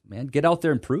 oh, man, get out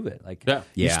there and prove it. Like,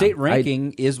 your state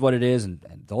ranking is what it is, and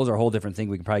those are a whole different thing.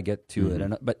 We can probably get to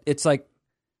it. But it's like,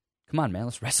 come on, man,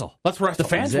 let's wrestle. The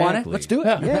fans want it. Let's do it.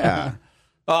 Yeah.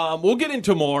 We'll get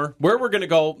into more. Where we're going to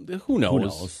go, who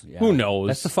knows? Who knows?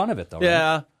 That's the fun of it, though.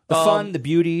 Yeah. Right? The fun, the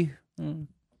beauty.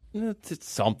 It's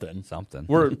something.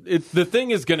 The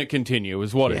thing is going to continue,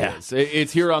 is what it is.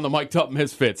 It's here on the Mic'd Up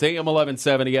Misfits, AM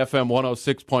 1170, FM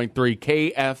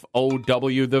 106.3,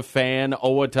 KFOW, The Fan,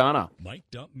 Owatonna.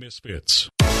 Mic'd Up Misfits.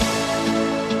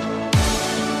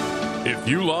 If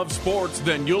you love sports,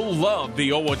 then you'll love the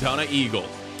Owatonna Eagles.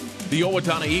 The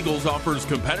Owatonna Eagles offers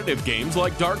competitive games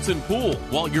like darts and pool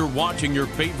while you're watching your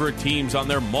favorite teams on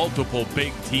their multiple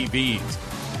big TVs.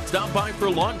 Stop by for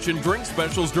lunch and drink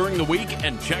specials during the week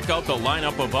and check out the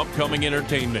lineup of upcoming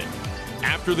entertainment.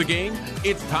 After the game,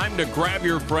 it's time to grab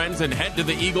your friends and head to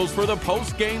the Eagles for the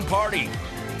post-game party.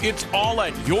 It's all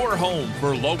at your home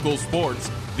for local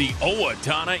sports, the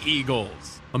Owatonna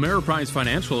Eagles. Ameriprise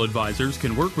Financial Advisors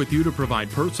can work with you to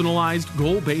provide personalized,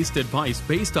 goal-based advice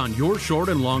based on your short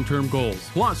and long-term goals.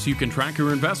 Plus, you can track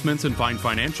your investments and find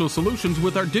financial solutions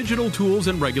with our digital tools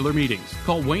and regular meetings.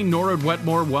 Call Wayne Norwood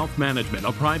Wetmore Wealth Management,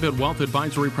 a private wealth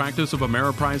advisory practice of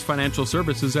Ameriprise Financial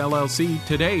Services, LLC,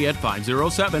 today at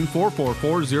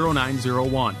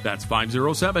 507-444-0901. That's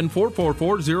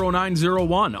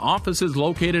 507-444-0901. Office is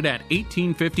located at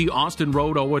 1850 Austin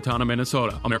Road, Owatonna,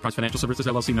 Minnesota. Ameriprise Financial Services,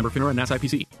 LLC, member FINRA and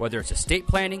SIPC. Whether it's estate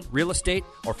planning, real estate,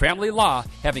 or family law,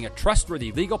 having a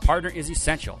trustworthy legal partner is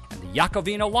essential, and the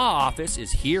Iacovino Law Office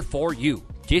is here for you.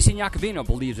 Jason Iacovino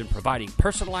believes in providing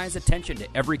personalized attention to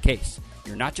every case.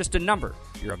 You're not just a number,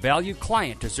 you're a valued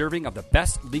client deserving of the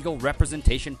best legal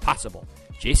representation possible.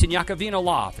 Jason Iacovino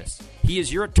Law Office. He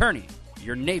is your attorney,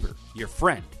 your neighbor, your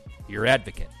friend, your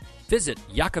advocate. Visit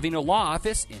Iacovino Law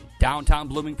Office in downtown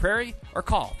Blooming Prairie or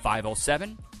call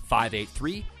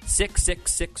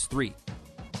 507-583-6663.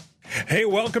 Hey,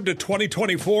 welcome to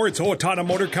 2024. It's Owatonna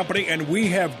Motor Company, and we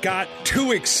have got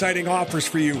two exciting offers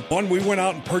for you. One, we went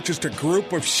out and purchased a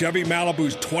group of Chevy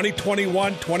Malibus,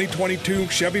 2021, 2022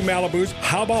 Chevy Malibus.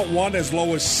 How about one as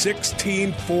low as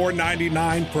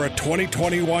 $16,499 for a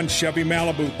 2021 Chevy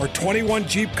Malibu? Or 21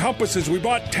 Jeep Compasses. We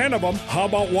bought 10 of them. How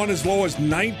about one as low as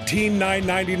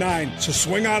 $19,999? So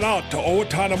swing on out to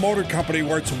Owatonna Motor Company,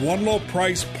 where it's one low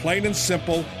price, plain and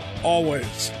simple,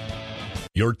 always.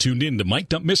 You're tuned in to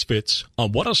Mic'd Up Misfits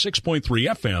on 106.3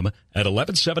 FM at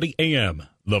 1170 AM.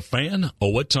 The Fan,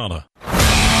 Owatonna.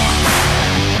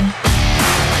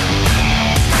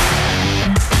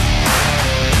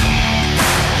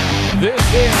 This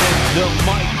is the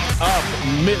Mic'd Up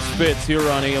Misfits here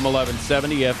on AM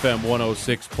 1170, FM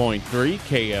 106.3,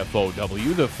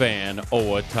 KFOW, The Fan,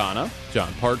 Owatonna.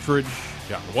 John Partridge,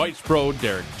 John Weisbrod,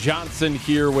 Derek Johnson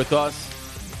here with us.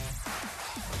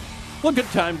 Well, good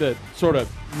time to sort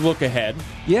of look ahead.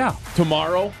 Yeah.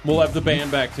 Tomorrow, we'll have the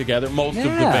band back together, most of the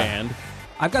band.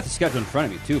 I've got the schedule in front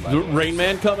of me, too, by the way. Rain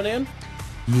Man coming in?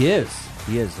 He is.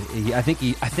 I think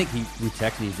he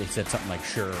texted me. They said something like,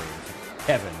 sure,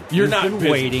 Kevin. You're not been busy.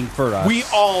 waiting for us. We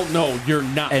all know you're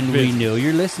not and busy. we knew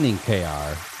you're listening,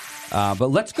 KR.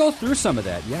 But let's go through some of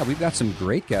that. Yeah, we've got some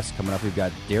great guests coming up. We've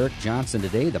got Derek Johnson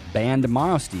today, the band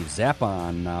tomorrow, Steve Zappa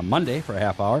on Monday for a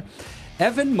half hour.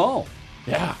 Evan Moe.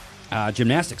 Yeah.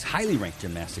 Gymnastics, highly ranked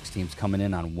gymnastics teams coming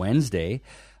in on Wednesday.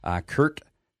 Kurt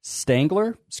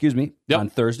Stangler, on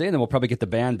Thursday. And then we'll probably get the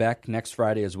band back next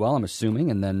Friday as well, I'm assuming.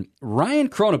 And then Ryan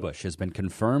Kronebusch has been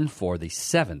confirmed for the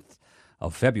 7th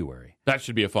of February. That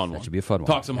should be a fun one.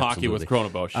 Talk some hockey with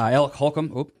Kronebusch. Alec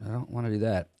Holcomb, I don't want to do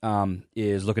that,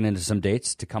 is looking into some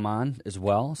dates to come on as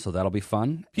well, so that'll be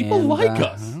fun. People like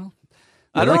us.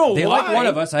 I don't know. They like one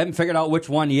of us. I haven't figured out which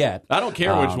one yet. I don't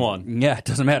care which one. Yeah, it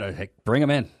doesn't matter. Hey, bring them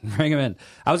in.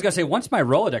 I was going to say, once my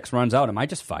Rolodex runs out, am I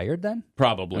just fired then?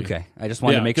 Probably. Okay. I just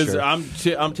wanted to make sure.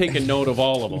 Because I'm taking note of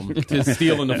all of them. Just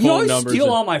stealing the phone you always numbers. Steal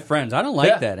all my friends. I don't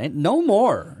like that. No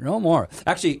more.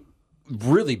 Actually,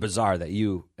 really bizarre that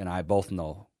you and I both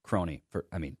know Crony.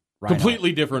 Ryan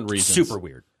completely different reasons. Super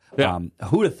weird. Yeah.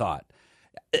 Who'd have thought?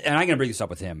 And I'm going to bring this up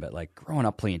with him, but like growing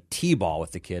up playing T-ball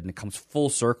with the kid, and it comes full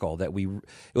circle that it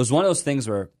was one of those things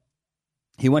where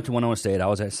he went to Winona State, I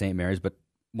was at St. Mary's, but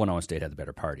Winona State had the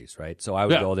better parties, right? So I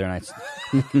would go there and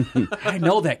I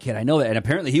know that kid, and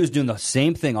apparently he was doing the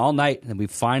same thing all night, and I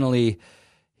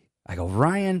go,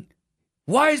 Ryan,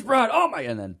 Weisbrod, oh my,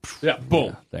 and then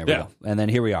boom. There we go. And then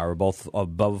here we are, we're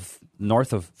both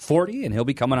north of 40, and he'll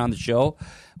be coming on the show,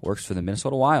 works for the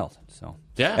Minnesota Wild, so.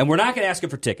 Yeah. And we're not going to ask him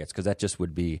for tickets because that just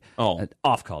would be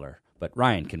off color. But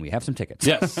Ryan, can we have some tickets?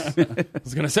 Yes. I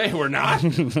was going to say we're not.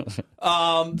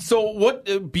 So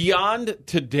what beyond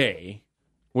today,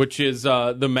 which is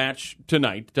the match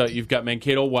tonight, you've got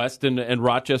Mankato West and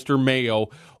Rochester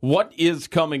Mayo. What is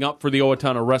coming up for the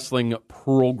Owatonna Wrestling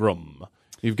program?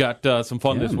 You've got some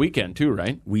fun this weekend too,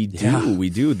 right? We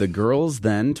do. The girls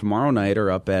then tomorrow night are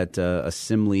up at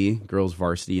Assembly Girls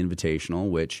Varsity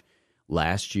Invitational, which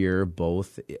last year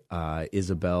both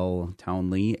Isabel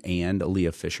Townley and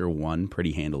Aaliyah Fisher won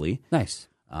pretty handily. Nice.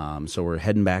 So we're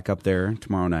heading back up there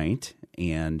tomorrow night,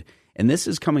 and this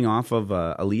is coming off of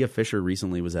Aaliyah Fisher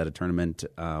recently was at a tournament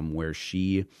where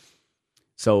she's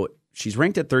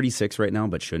ranked at 36 right now,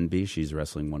 but shouldn't be. She's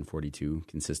wrestling 142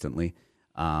 consistently.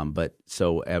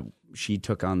 She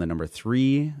took on the number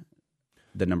 3,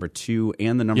 the number 2,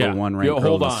 and the number 1 ranked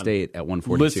girl in the state at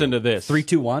 142. Listen to this.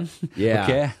 3-2-1?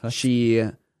 Yeah.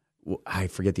 Okay. I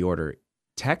forget the order.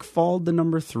 Tech falled the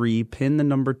number 3, pinned the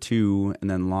number 2, and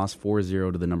then lost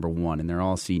 4-0 to the number 1, and they're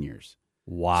all seniors.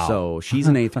 Wow. So she's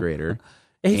an 8th grader.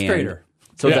 8th grader.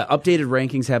 So the updated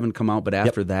rankings haven't come out, but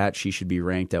after that, she should be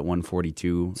ranked at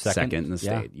 142, second in the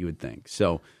state, you would think.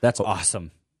 So that's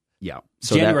awesome. Yeah.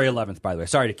 So January 11th, by the way.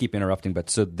 Sorry to keep interrupting, but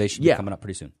so they should be coming up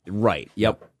pretty soon. Right.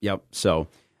 Yep. So,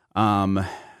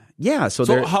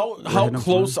 So how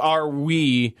close are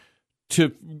we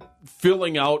to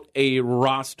filling out a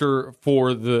roster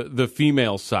for the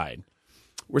female side?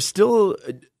 We're still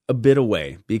a bit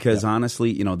away because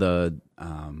honestly, the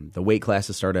weight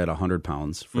classes start at 100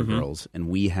 pounds for girls, and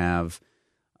we have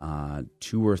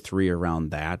 2 or 3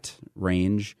 around that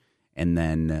range. And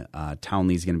then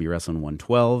Townley's going to be wrestling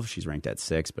 112. She's ranked at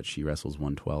 6, but she wrestles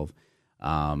 112.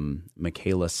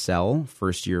 Michaela Sell,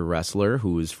 first-year wrestler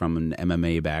who's from an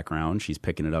MMA background. She's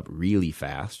picking it up really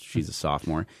fast. She's a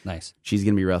sophomore. Nice. She's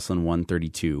going to be wrestling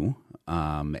 132.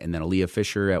 And then Aaliyah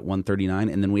Fisher at 139.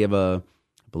 And then we have I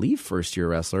believe, first-year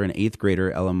wrestler, an 8th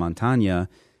grader, Ella Montagna,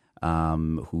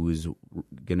 who's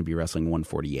going to be wrestling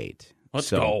 148. Let's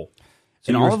go.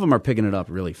 And all of them are picking it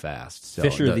up really fast. So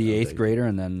Fisher, the 8th grader,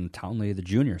 and then Townley, the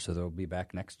junior, so they'll be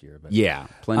back next year. But yeah,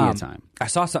 plenty of time. I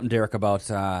saw something, Derek, about,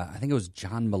 I think it was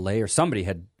John Millay or somebody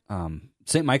had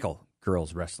St. Michael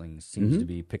girls wrestling seems to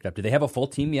be picked up. Do they have a full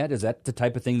team yet? Is that the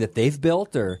type of thing that they've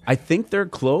built? Or I think they're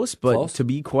close, but to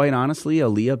be quite honestly,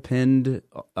 Aaliyah pinned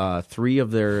 3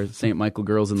 of their St. Michael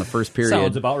girls in the first period.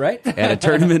 Sounds about right. At a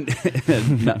tournament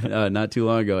not too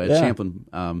long ago at Champlin.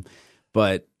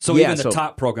 But even the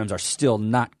top programs are still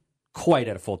not quite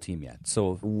at a full team yet.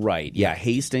 So right, yeah.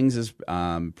 Hastings is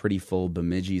pretty full.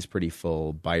 Bemidji's pretty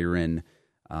full. Byron,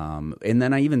 and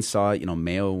then I even saw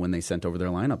Mayo when they sent over their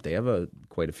lineup. They have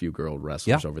quite a few girl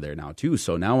wrestlers over there now too.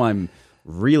 So now I'm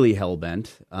really hell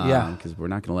bent because we're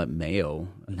not going to let Mayo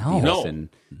beat us in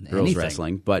girls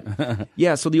wrestling. But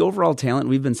so the overall talent,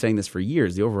 we've been saying this for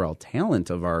years. The overall talent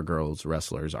of our girls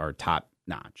wrestlers are top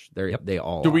notch. They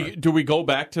all do we go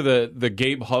back to the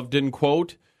Gabe Hovden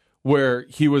quote where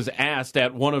he was asked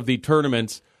at one of the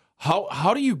tournaments,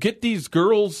 how do you get these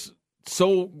girls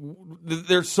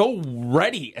they're so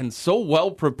ready and so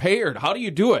well prepared? How do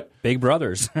you do it? Big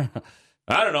brothers.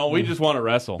 I don't know. We just want to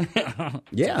wrestle.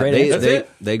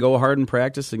 They go hard in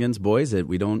practice against boys. That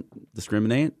we don't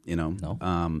discriminate. No.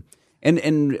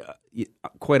 And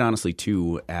quite honestly,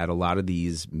 too, at a lot of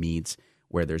these meets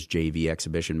where there's JV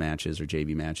exhibition matches or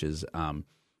JV matches,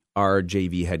 our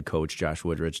JV head coach, Josh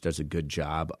Woodrich, does a good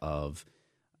job of,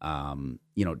 trying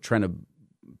to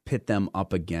pit them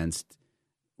up against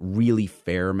really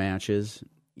fair matches.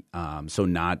 So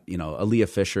not, Aaliyah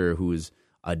Fisher, who's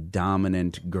a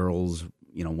dominant girls,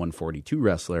 142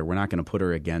 wrestler. We're not going to put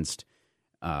her against,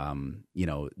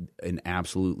 an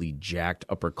absolutely jacked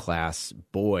upper class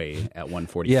boy at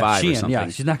 145 or something. Yeah,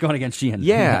 she's not going against Sheehan.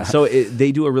 Yeah, so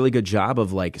they do a really good job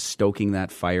of stoking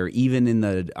that fire, even in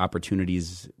the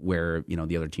opportunities where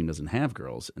the other team doesn't have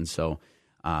girls, and so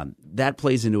that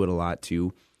plays into it a lot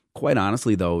too. Quite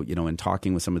honestly, though, in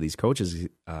talking with some of these coaches,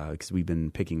 because we've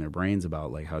been picking their brains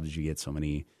about how did you get so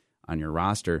many on your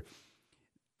roster,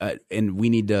 and we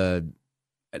need to.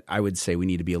 I would say we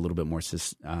need to be a little bit more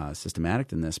systematic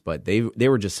than this, but they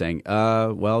were just saying,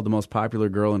 the most popular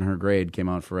girl in her grade came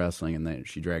out for wrestling, and then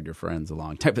she dragged her friends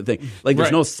along, type of thing.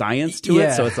 There's no science to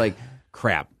it, so it's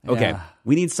crap. Okay,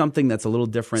 we need something that's a little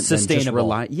different, sustainable.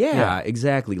 Than just rely.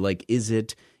 Exactly. Is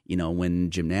it when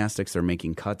gymnastics are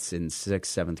making cuts in 6th,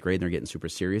 7th grade and they're getting super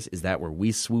serious? Is that where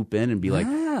we swoop in and be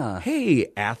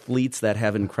hey, athletes that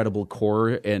have incredible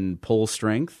core and pull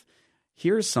strength?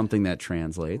 Here's something that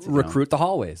translates. Recruit the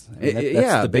hallways.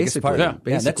 That's the biggest part. Yeah,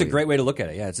 that's a great way to look at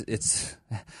it. Yeah, it's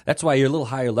that's why you're a little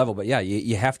higher level. But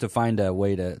you have to find a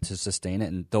way to sustain it.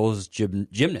 And those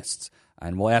gymnasts,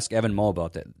 and we'll ask Evan Moe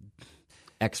about that.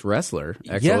 Ex-wrestler.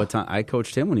 Owatonna. I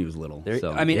coached him when he was little.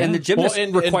 And the gymnasts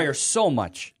require so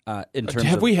much in terms of...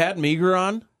 Have we had Meager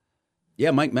on? Yeah,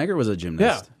 Mike Megger was a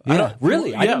gymnast. Yeah.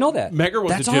 Really? I didn't know that. Megger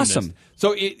was That's a gymnast. Awesome.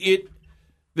 So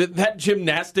that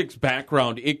gymnastics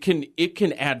background, it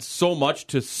can add so much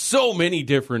to so many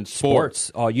different sports.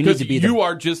 Oh, you need to be you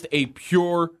are just a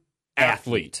pure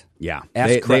athlete. Yeah,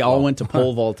 they all went to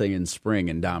pole vaulting in spring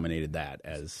and dominated that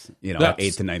as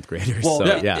 8th and 9th graders.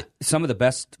 Well, some of the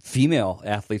best female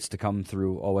athletes to come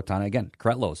through Owatonna, again,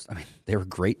 Kretlos. I mean, they were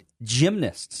great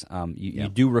gymnasts. You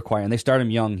do require, and they start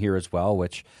them young here as well.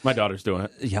 Which my daughter's doing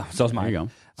it. Yeah, so's mine. There you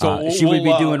go. So she would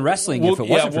be doing wrestling if it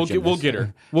wasn't for gymnasts. We'll get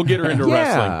her. We'll get her into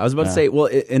wrestling. I was about to say,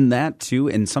 in that too,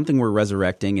 and something we're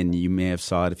resurrecting, and you may have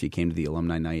saw it if you came to the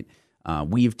alumni night.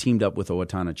 We've teamed up with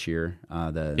Owatonna Cheer,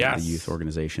 the youth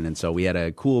organization, and so we had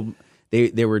a cool.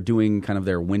 They were doing kind of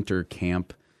their winter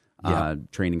camp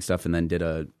training stuff, and then did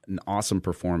an awesome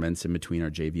performance in between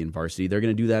our JV and varsity. They're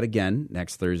going to do that again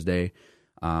next Thursday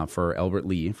for Albert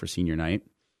Lee for senior night.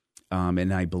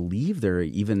 and I believe they're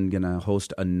even going to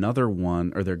host another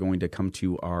one, or they're going to come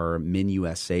to our Min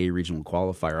USA regional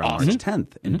qualifier on March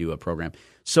 10th and do a program.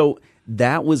 So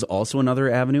that was also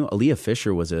another avenue. Aaliyah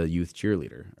Fisher was a youth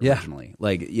cheerleader originally.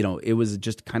 Like, it was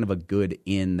just kind of a good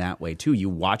in that way, too. You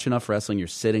watch enough wrestling, you're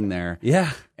sitting there,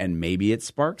 and maybe it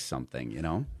sparks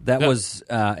something, That was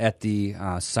at the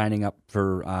signing up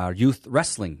for youth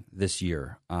wrestling this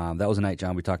year. That was a night,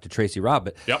 John, we talked to Tracy Robb,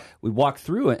 but we walked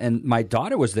through, and my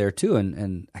daughter was there, too,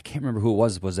 and I can't remember who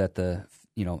it was at the,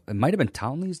 it might have been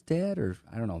Townley's dad, or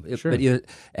I don't know. But you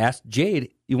asked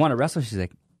Jade, you want to wrestle? She's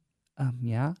like,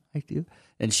 yeah, I do.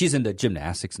 And she's into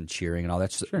gymnastics and cheering and all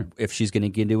that. Sure. If she's going to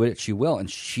get into it, she will. And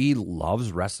she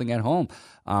loves wrestling at home.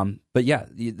 But yeah,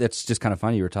 that's just kind of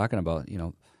funny. You were talking about,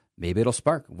 maybe it'll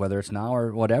spark, whether it's now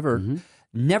or whatever.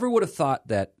 Never would have thought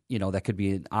that, that could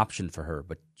be an option for her.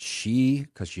 But she,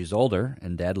 because she's older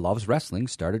and Dad loves wrestling,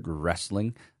 started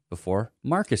wrestling before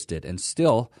Marcus did. And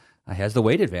still has the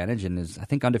weight advantage and is, I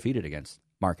think, undefeated against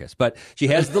Marcus. But she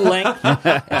has the length,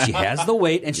 and she has the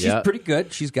weight, and she's pretty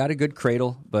good. She's got a good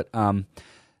cradle. But the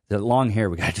long hair,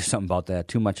 we got to do something about that.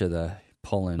 Too much of the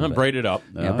pulling. Braid it up.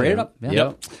 Yeah, braid it up.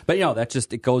 Yeah. But, that's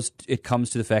just, it comes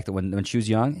to the fact that when she was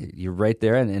young, you're right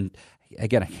there. And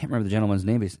again, I can't remember the gentleman's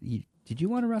name. Did you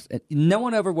want to wrestle? No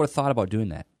one ever would have thought about doing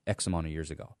that X amount of years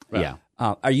ago. Right. Yeah.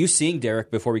 Are you seeing, Derek,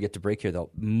 before we get to break here,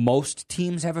 though, most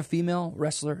teams have a female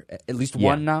wrestler? At least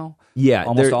one now? Yeah.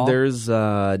 Almost all? There's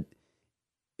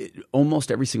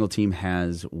almost every single team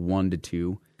has 1 to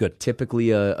 2. Good. Typically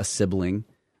a sibling.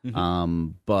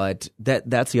 But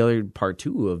that's the other part,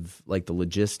 too, of like the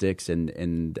logistics.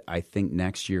 And I think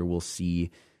next year we'll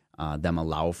see them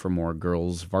allow for more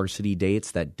girls' varsity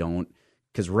dates that don't.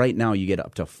 Because right now you get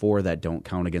up to 4 that don't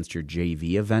count against your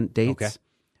JV event dates.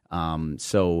 Okay.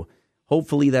 So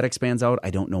hopefully that expands out.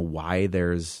 I don't know why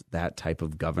there's that type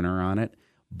of governor on it.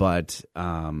 But,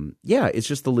 it's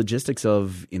just the logistics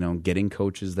of, getting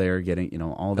coaches there, getting,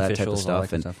 all that type of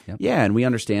stuff. And we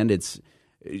understand it's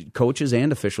coaches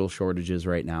and official shortages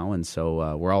right now. And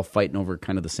so we're all fighting over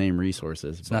kind of the same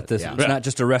resources. It's not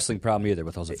just a wrestling problem either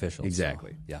with those officials.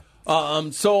 Exactly. So,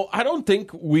 so I don't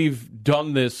think we've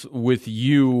done this with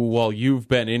you while you've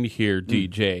been in here,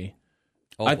 DJ.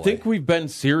 I think we've been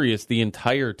serious the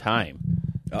entire time.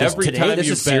 Every today, time this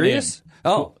you've is been serious? in.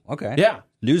 Oh, okay. Yeah.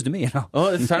 News to me, Oh,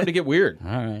 it's time to get weird.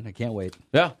 All right, I can't wait.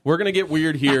 Yeah, we're going to get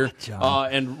weird here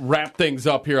and wrap things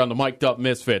up here on the Mic'd Up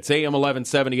Misfits. AM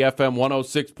 1170, FM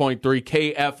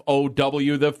 106.3,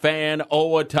 KFOW, The Fan,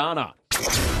 Owatonna.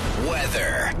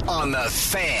 Weather on The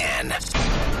Fan.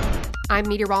 I'm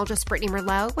meteorologist Brittany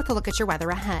Merlot with a look at your weather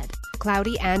ahead.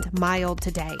 Cloudy and mild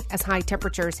today as high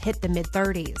temperatures hit the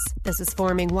mid-30s. This is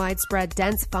forming widespread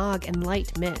dense fog and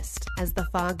light mist. As the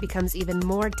fog becomes even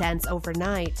more dense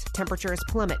overnight, temperatures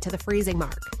plummet to the freezing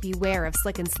mark. Beware of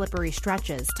slick and slippery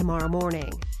stretches tomorrow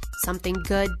morning. Something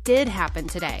good did happen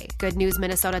today.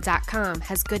 GoodNewsMinnesota.com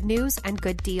has good news and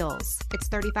good deals. It's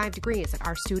 35 degrees at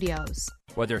our studios.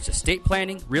 Whether it's estate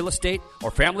planning, real estate,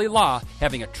 or family law,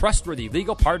 having a trustworthy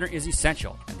legal partner is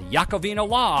essential, and the Iacovino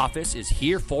Law Office is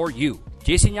here for you.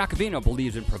 Jason Iacovino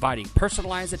believes in providing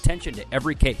personalized attention to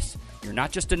every case. You're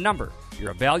not just a number,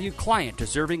 you're a valued client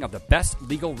deserving of the best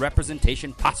legal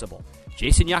representation possible.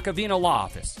 Jason Iacovino Law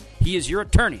Office. He is your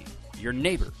attorney, your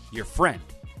neighbor, your friend,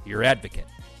 your advocate.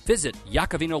 Visit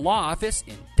Iacovino Law Office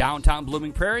in downtown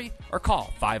Blooming Prairie or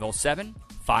call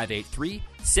 507-583-6663.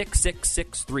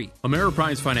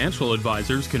 Ameriprise Financial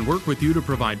Advisors can work with you to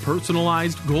provide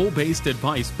personalized, goal-based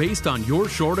advice based on your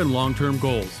short and long-term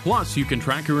goals. Plus, you can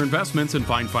track your investments and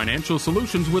find financial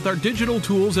solutions with our digital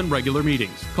tools and regular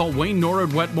meetings. Call Wayne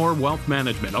Norwood Wetmore Wealth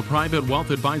Management, a private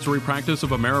wealth advisory practice of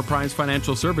Ameriprise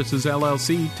Financial Services,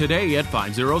 LLC, today at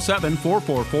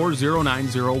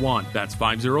 507-444-0901. That's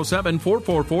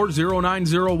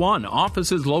 507-444-0901.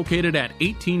 Office is located at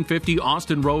 1850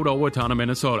 Austin Road, Owatonna,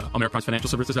 Minnesota. Ameriprise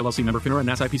Financial Services, LLC, member FINRA and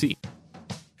SIPC.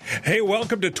 Hey,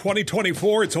 welcome to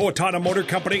 2024. It's Owatonna Motor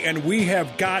Company, and we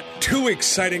have got 2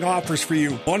 exciting offers for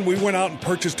you. One, we went out and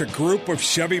purchased a group of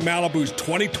Chevy Malibus,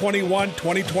 2021,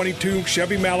 2022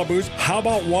 Chevy Malibus. How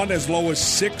about one as low as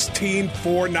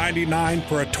 $16,499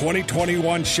 for a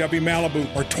 2021 Chevy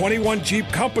Malibu? Or 21 Jeep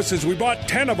Compasses, we bought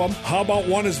 10 of them. How about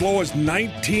one as low as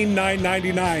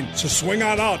 $19,999? So swing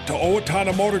on out to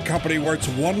Owatonna Motor Company, where it's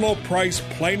one low price,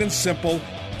 plain and simple,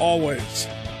 always.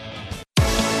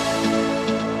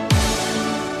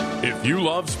 If you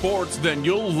love sports, then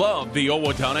you'll love the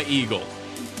Owatonna Eagles.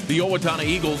 The Owatonna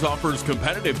Eagles offers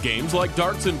competitive games like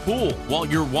darts and pool while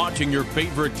you're watching your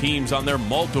favorite teams on their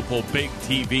multiple big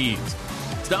TVs.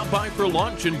 Stop by for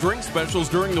lunch and drink specials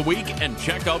during the week and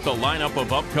check out the lineup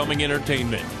of upcoming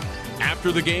entertainment.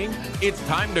 After the game, it's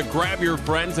time to grab your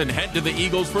friends and head to the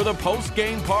Eagles for the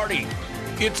post-game party.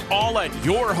 It's all at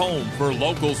your home for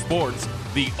local sports,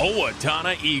 the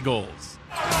Owatonna Eagles.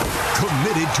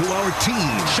 Committed to our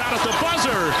team. Shot at the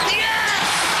buzzer.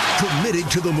 Yes! Committed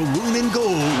to the maroon and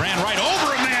gold. Ran right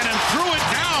over a man and threw it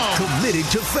down. Committed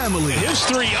to family. His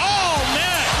three. Oh,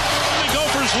 net. The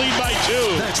Gophers lead by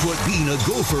 2. That's what being a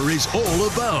Gopher is all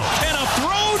about. And a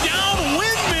throw down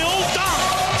windmill dunk.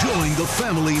 Join the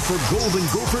family for Golden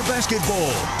Gopher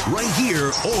basketball right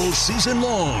here all season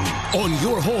long on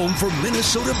your home for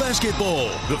Minnesota basketball.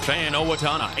 The Fan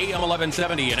Owatonna, AM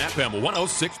 1170 and FM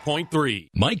 106.3.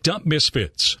 Mic'd Up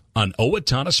Misfits on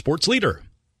Owatonna Sports Leader,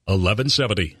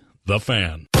 1170, The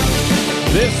Fan.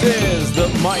 This is the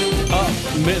Mic'd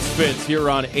Up Misfits here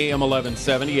on AM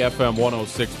 1170, FM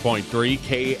 106.3,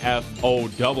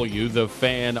 KFOW, The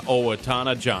Fan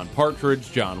Owatonna. John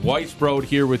Partridge, John Weisbrod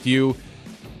here with you.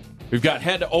 We've got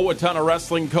head Owatonna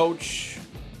wrestling coach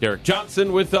Derek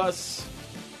Johnson with us.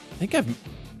 I think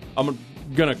I'm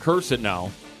going to curse it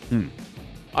now.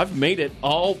 I've made it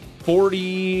all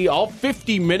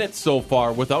 50 minutes so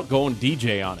far without going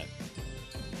DJ on it.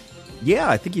 Yeah,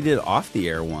 I think you did off the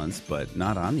air once, but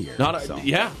not on the air.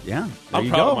 Yeah. I'm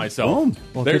you proud go. of myself. Boom.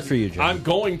 Well, good for you, John. I'm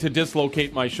going to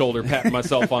dislocate my shoulder, patting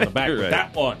myself on the back with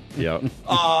that one. Yeah.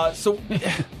 So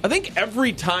I think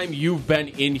every time you've been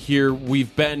in here,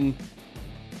 we've been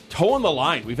toeing the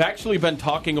line. We've actually been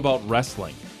talking about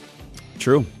wrestling.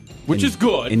 True. Which is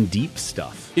good. In deep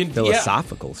stuff.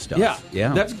 Philosophical stuff.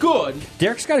 Yeah. That's good.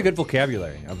 Derek's got a good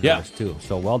vocabulary of yours, too.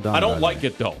 So well done. I don't like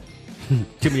it, though.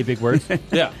 Too many big words?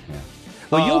 Yeah.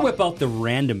 Well, you'll whip out the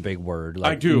random big word.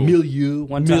 Like I do. Milieu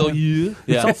one time. Milieu.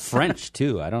 It's all French,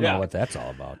 too. I don't know what that's all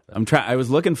about. I was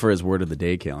looking for his word of the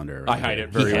day calendar. I hide it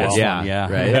very well. Yeah, right.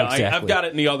 Yeah, exactly. I've got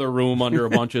it in the other room under a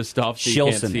bunch of stuff. So you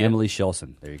can't Shilson, see it. Emily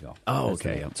Shilson. There you go. Oh,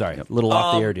 okay. Sorry, a little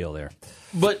off the air deal there.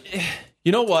 But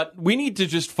you know what? We need to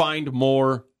just find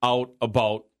more out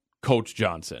about Coach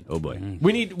Johnson. Oh boy.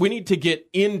 We need to get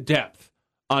in depth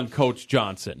on Coach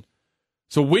Johnson.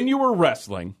 So when you were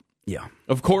wrestling, yeah,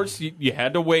 of course you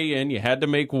had to weigh in, you had to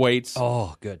make weights.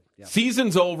 Oh, good. Yeah.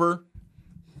 Season's over.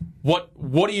 What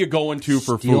are you going to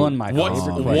for Stealing food? my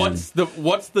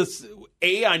What's the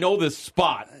I know this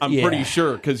spot. I'm pretty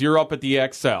sure because you're up at the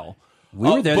XL. We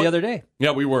were there the other day.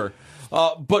 Yeah, we were.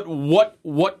 But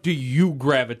what do you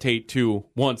gravitate to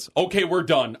once? Okay, we're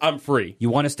done. I'm free.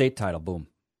 You won a state title. Boom.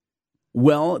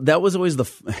 Well, that was always the.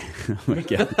 Oh my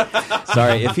God.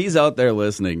 Sorry, if he's out there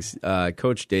listening,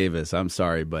 Coach Davis. I'm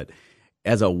sorry, but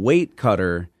as a weight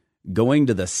cutter, going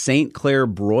to the St. Clair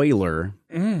Broiler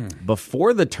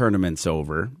before the tournament's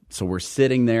over, so we're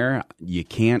sitting there. You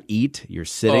can't eat. You're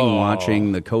sitting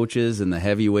watching the coaches and the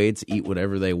heavyweights eat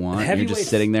whatever they want. You're just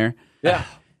sitting there. Yeah.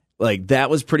 Like, that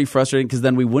was pretty frustrating because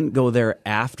then we wouldn't go there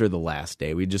after the last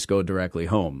day. We'd just go directly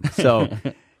home. So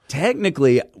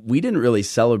technically, we didn't really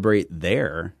celebrate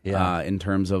there in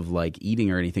terms of, like, eating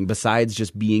or anything besides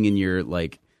just being in your,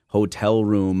 like, hotel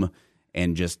room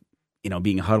and just, you know,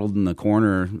 being huddled in the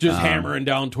corner. Just hammering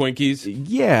down Twinkies.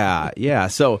 Yeah.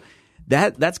 So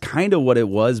that's kind of what it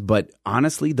was. But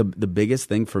honestly, the biggest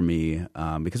thing for me,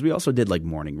 because we also did, like,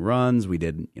 morning runs, we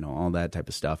did, you know, all that type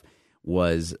of stuff,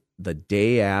 was the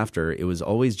day after. It was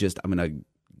always just, I'm going to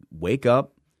wake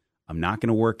up, I'm not going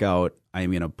to work out,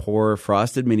 I'm going to pour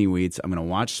frosted mini wheats, I'm going to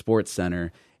watch Sports Center,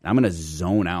 and I'm going to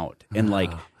zone out and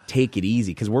like take it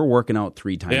easy because we're working out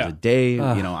 3 times a day, you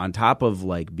know, on top of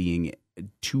like being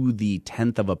to the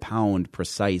 10th of a pound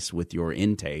precise with your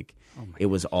intake. It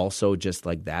was also just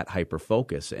like that hyper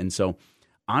focus. And so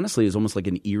honestly, it was almost like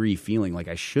an eerie feeling, like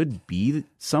I should be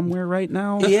somewhere right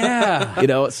now. Yeah. You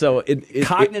know, so it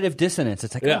cognitive dissonance.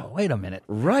 It's like, oh, wait a minute.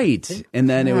 Right. And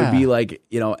then it would be like,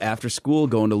 you know, after school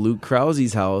going to Luke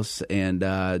Krause's house and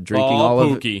drinking all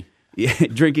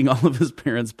of his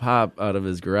parents' pop out of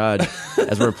his garage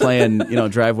as we're playing, you know,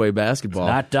 driveway basketball.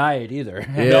 It's not diet either.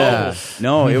 Yeah.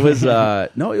 No, it was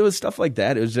it was stuff like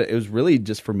that. It was really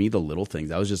just for me the little things.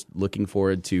 I was just looking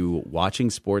forward to watching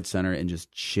Sports Center and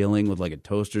just chilling with like a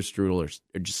toaster strudel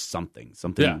or just something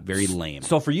very lame.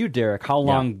 So for you, Derek, how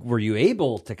long were you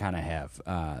able to kind of have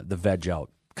the veg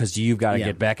out? Because you've got to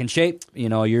get back in shape. You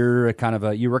know, you're a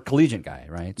collegiate guy,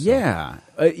 right? So. Yeah.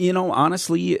 You know,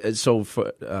 honestly, so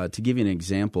to give you an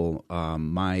example,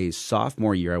 my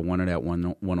sophomore year, I won it at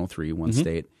 103, one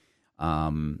state.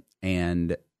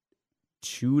 And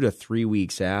 2 to 3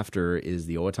 weeks after is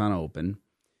the Owatonna Open.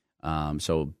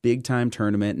 So big-time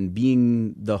tournament. And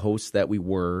being the hosts that we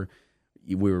were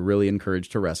really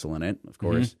encouraged to wrestle in it, of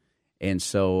course. And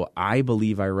so I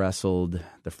believe I wrestled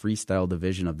the freestyle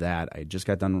division of that. I just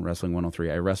got done wrestling 103.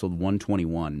 I wrestled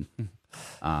 121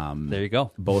 There you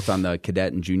go. Both on the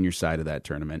cadet and junior side of that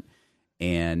tournament.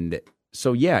 And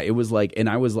so, yeah, it was like, and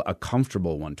I was a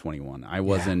comfortable 121. I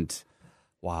wasn't,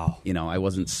 wow, I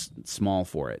wasn't small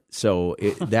for it. So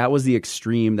that was the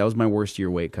extreme. That was my worst year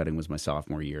weight cutting, was my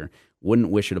sophomore year. Wouldn't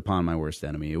wish it upon my worst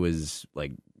enemy. It was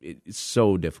like, it's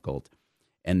so difficult.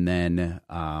 And then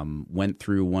went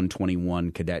through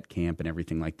 121 cadet camp and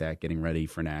everything like that, getting ready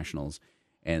for nationals.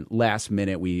 And last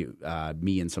minute, me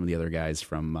and some of the other guys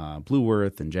from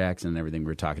Blueworth and Jackson and everything, we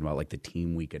were talking about like the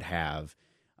team we could have.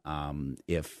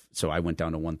 So I went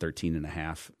down to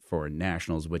 113.5 for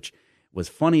nationals, which was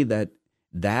funny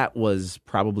that was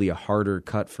probably a harder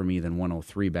cut for me than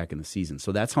 103 back in the season.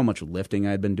 So that's how much lifting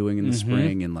I'd been doing in the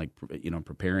spring and like,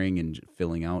 preparing and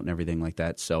filling out and everything like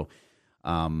that. So,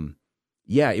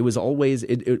 yeah, it was always,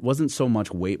 it wasn't so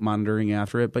much weight monitoring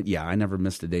after it, but yeah, I never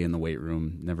missed a day in the weight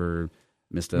room, never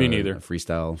missed a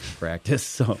freestyle practice.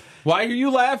 So why are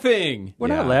you laughing? We're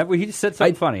not laughing. He just said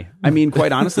something funny. I mean,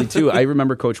 quite honestly, too, I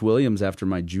remember Coach Williams after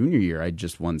my junior year, I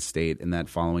just won state, and that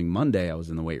following Monday I was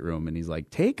in the weight room, and he's like,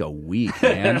 take a week,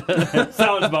 man.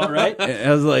 Sounds about right. And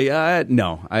I was like,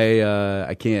 no,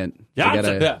 I can't.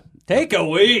 Take a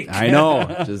week. I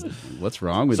know. Just what's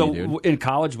wrong with you, dude? So in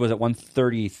college, was it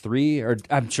 133? Or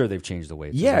I'm sure they've changed the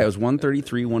weights. Yeah, it was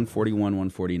 133, 141,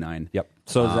 149. Yep.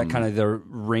 So is that kind of the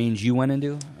range you went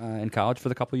into in college for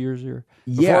the couple years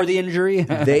before the injury?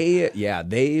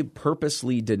 They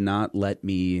purposely did not let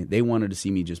me. They wanted to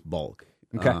see me just bulk.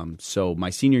 Okay. So my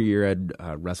senior year, I'd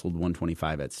wrestled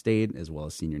 125 at state as well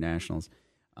as senior nationals,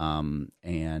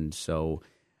 and so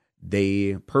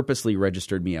they purposely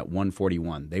registered me at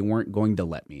 141. They weren't going to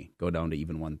let me go down to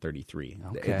even 133.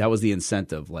 Okay. That was the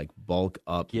incentive, like bulk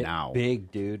up Get now.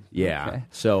 Big, dude. Yeah. Okay.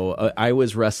 So I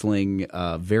was wrestling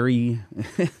very,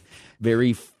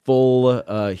 very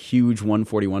full, huge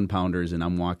 141 pounders, and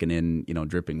I'm walking in,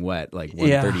 dripping wet, like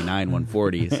 139,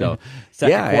 140. So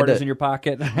Second quarters in your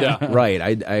pocket. Yeah.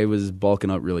 Right. I was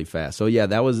bulking up really fast. So yeah,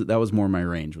 that was more my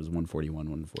range, was 141,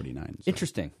 149. So.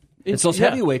 Interesting. It's those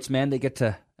heavyweights, man. They get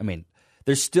to. I mean,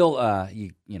 there's still.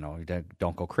 You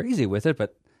don't go crazy with it,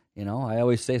 but I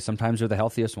always say sometimes they're the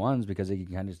healthiest ones because they can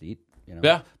kind of just eat.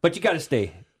 Yeah. But you got to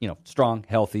stay, strong,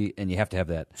 healthy, and you have to have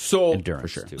that endurance for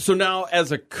sure. too. So now,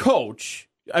 as a coach,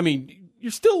 I mean,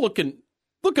 you're still looking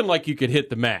like you could hit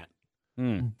the mat,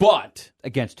 but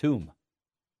against whom?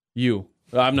 You.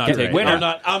 I'm not taking. Winner. I'm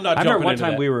not. I remember jumping one into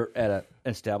time that. we were at an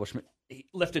establishment. He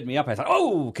lifted me up. I thought,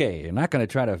 oh, okay, I'm not going to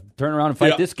try to turn around and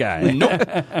fight this guy. Nope.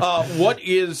 What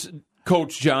is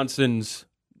Coach Johnson's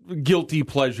guilty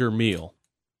pleasure meal?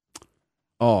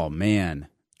 Oh man,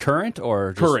 current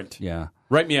or just, current? Yeah,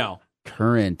 right meow.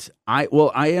 Current. I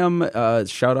am.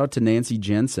 Shout out to Nancy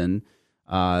Jensen,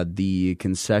 the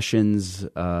concessions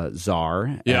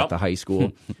czar at the high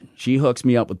school. She hooks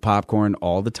me up with popcorn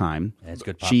all the time. That's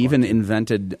good popcorn. She even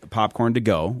invented popcorn to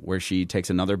go, where she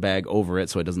takes another bag over it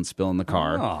so it doesn't spill in the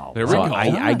car. Oh, there we go.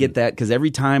 I get that because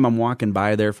every time I'm walking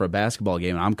by there for a basketball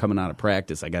game and I'm coming out of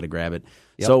practice, I got to grab it.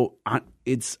 Yep. So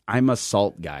I'm a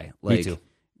salt guy. Like, me too.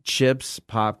 Chips,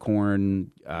 popcorn,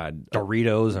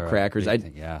 Doritos, or crackers. I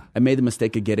made the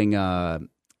mistake of getting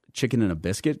chicken and a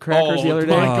biscuit crackers the other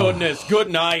day. My goodness.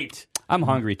 Good night. I'm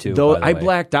hungry too. Though I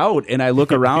blacked out and I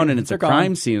look around and it's a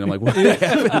crime scene. I'm like, what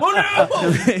happened?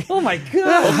 Oh no! Oh my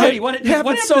god! Okay. What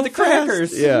happened to the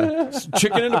crackers? Yeah,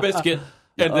 chicken and a biscuit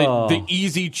and the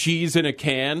easy cheese in a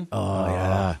can. Oh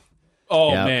yeah.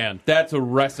 Oh man, that's a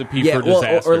recipe for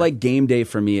disaster. Or like game day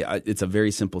for me, it's a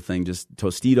very simple thing. Just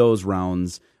Tostitos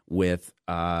rounds with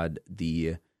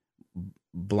the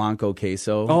Blanco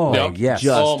queso. Oh, yes.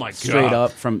 Just my God. straight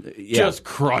up from just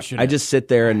crushing it. I just sit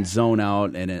there and zone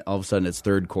out, and all of a sudden it's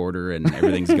third quarter and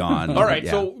everything's gone. All right,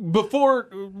 so before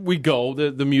we go,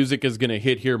 the music is going to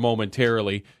hit here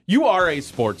momentarily. You are a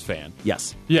sports fan.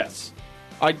 Yes. Yes.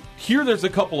 I hear there's a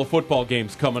couple of football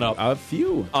games coming up. A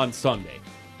few. On Sunday.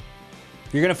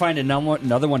 You're going to find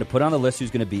another one to put on the list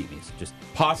who's going to beat me. So just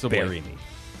possibly bury me.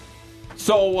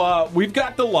 So we've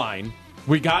got the line.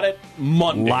 We got it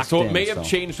Monday, Locked so it in, may have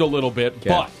changed a little bit.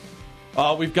 Okay.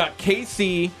 But we've got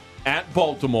KC at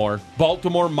Baltimore.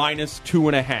 Baltimore minus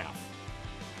 2.5.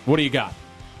 What do you got?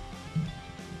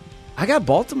 I got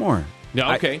Baltimore.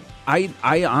 Yeah, okay.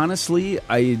 I honestly,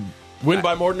 win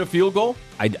by more than a field goal?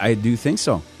 I do think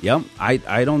so. Yep.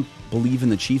 I don't believe in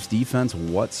the Chiefs' defense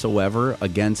whatsoever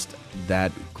against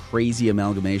that crazy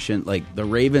amalgamation. Like, the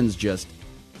Ravens just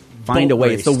find a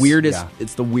way. It's the weirdest. Yeah.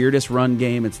 It's the weirdest run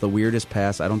game. It's the weirdest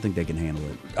pass. I don't think they can handle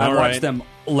it. I watched them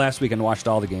last week and watched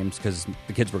all the games because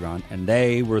the kids were gone, and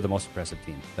they were the most impressive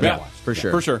team that I watched. For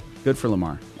sure. For sure. Good for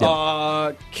Lamar.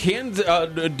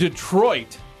 Yep.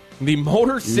 Detroit The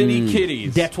Motor City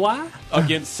Kitties Detroit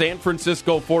against San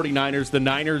Francisco 49ers. The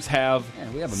Niners have,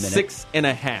 we have a minute.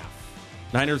 6.5.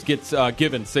 Niners gets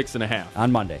given 6.5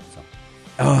 on Monday. So.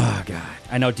 Oh God,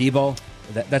 I know Debo.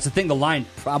 That's the thing. The line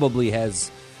probably has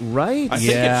right. I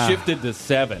think it shifted to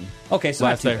 7. Okay, so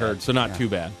last not I too heard, bad. so not too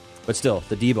bad. But still,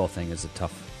 the Debo thing is a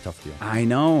tough deal. I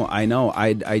know. I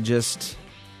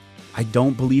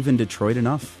don't believe in Detroit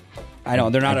enough. I know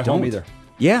they're not at home either.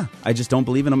 Yeah, I just don't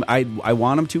believe in them. I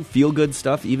want them to feel good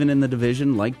stuff, even in the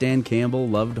division. Like Dan Campbell,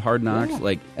 loved Hard Knocks.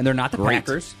 Yeah. And they're not the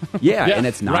Packers. Yeah, and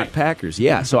it's not Packers.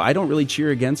 Yeah, so I don't really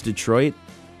cheer against Detroit,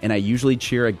 and I usually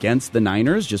cheer against the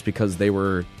Niners just because they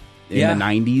were in the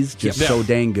 90s, just so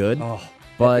dang good. Oh,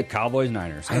 but Cowboys,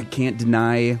 Niners. I can't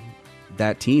deny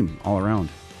that team all around.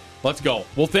 Let's go.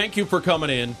 Well, thank you for coming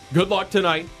in. Good luck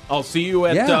tonight. I'll see you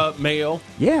at Mayo.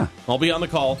 Yeah. I'll be on the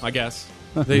call, I guess.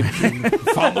 They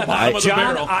found the bottom of the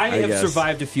barrel. I have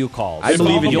survived a few calls. I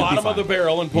believe in you. They found the bottom of the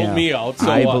barrel and pulled me out. So,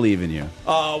 I believe in you.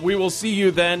 We will see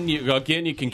you then. Again, you can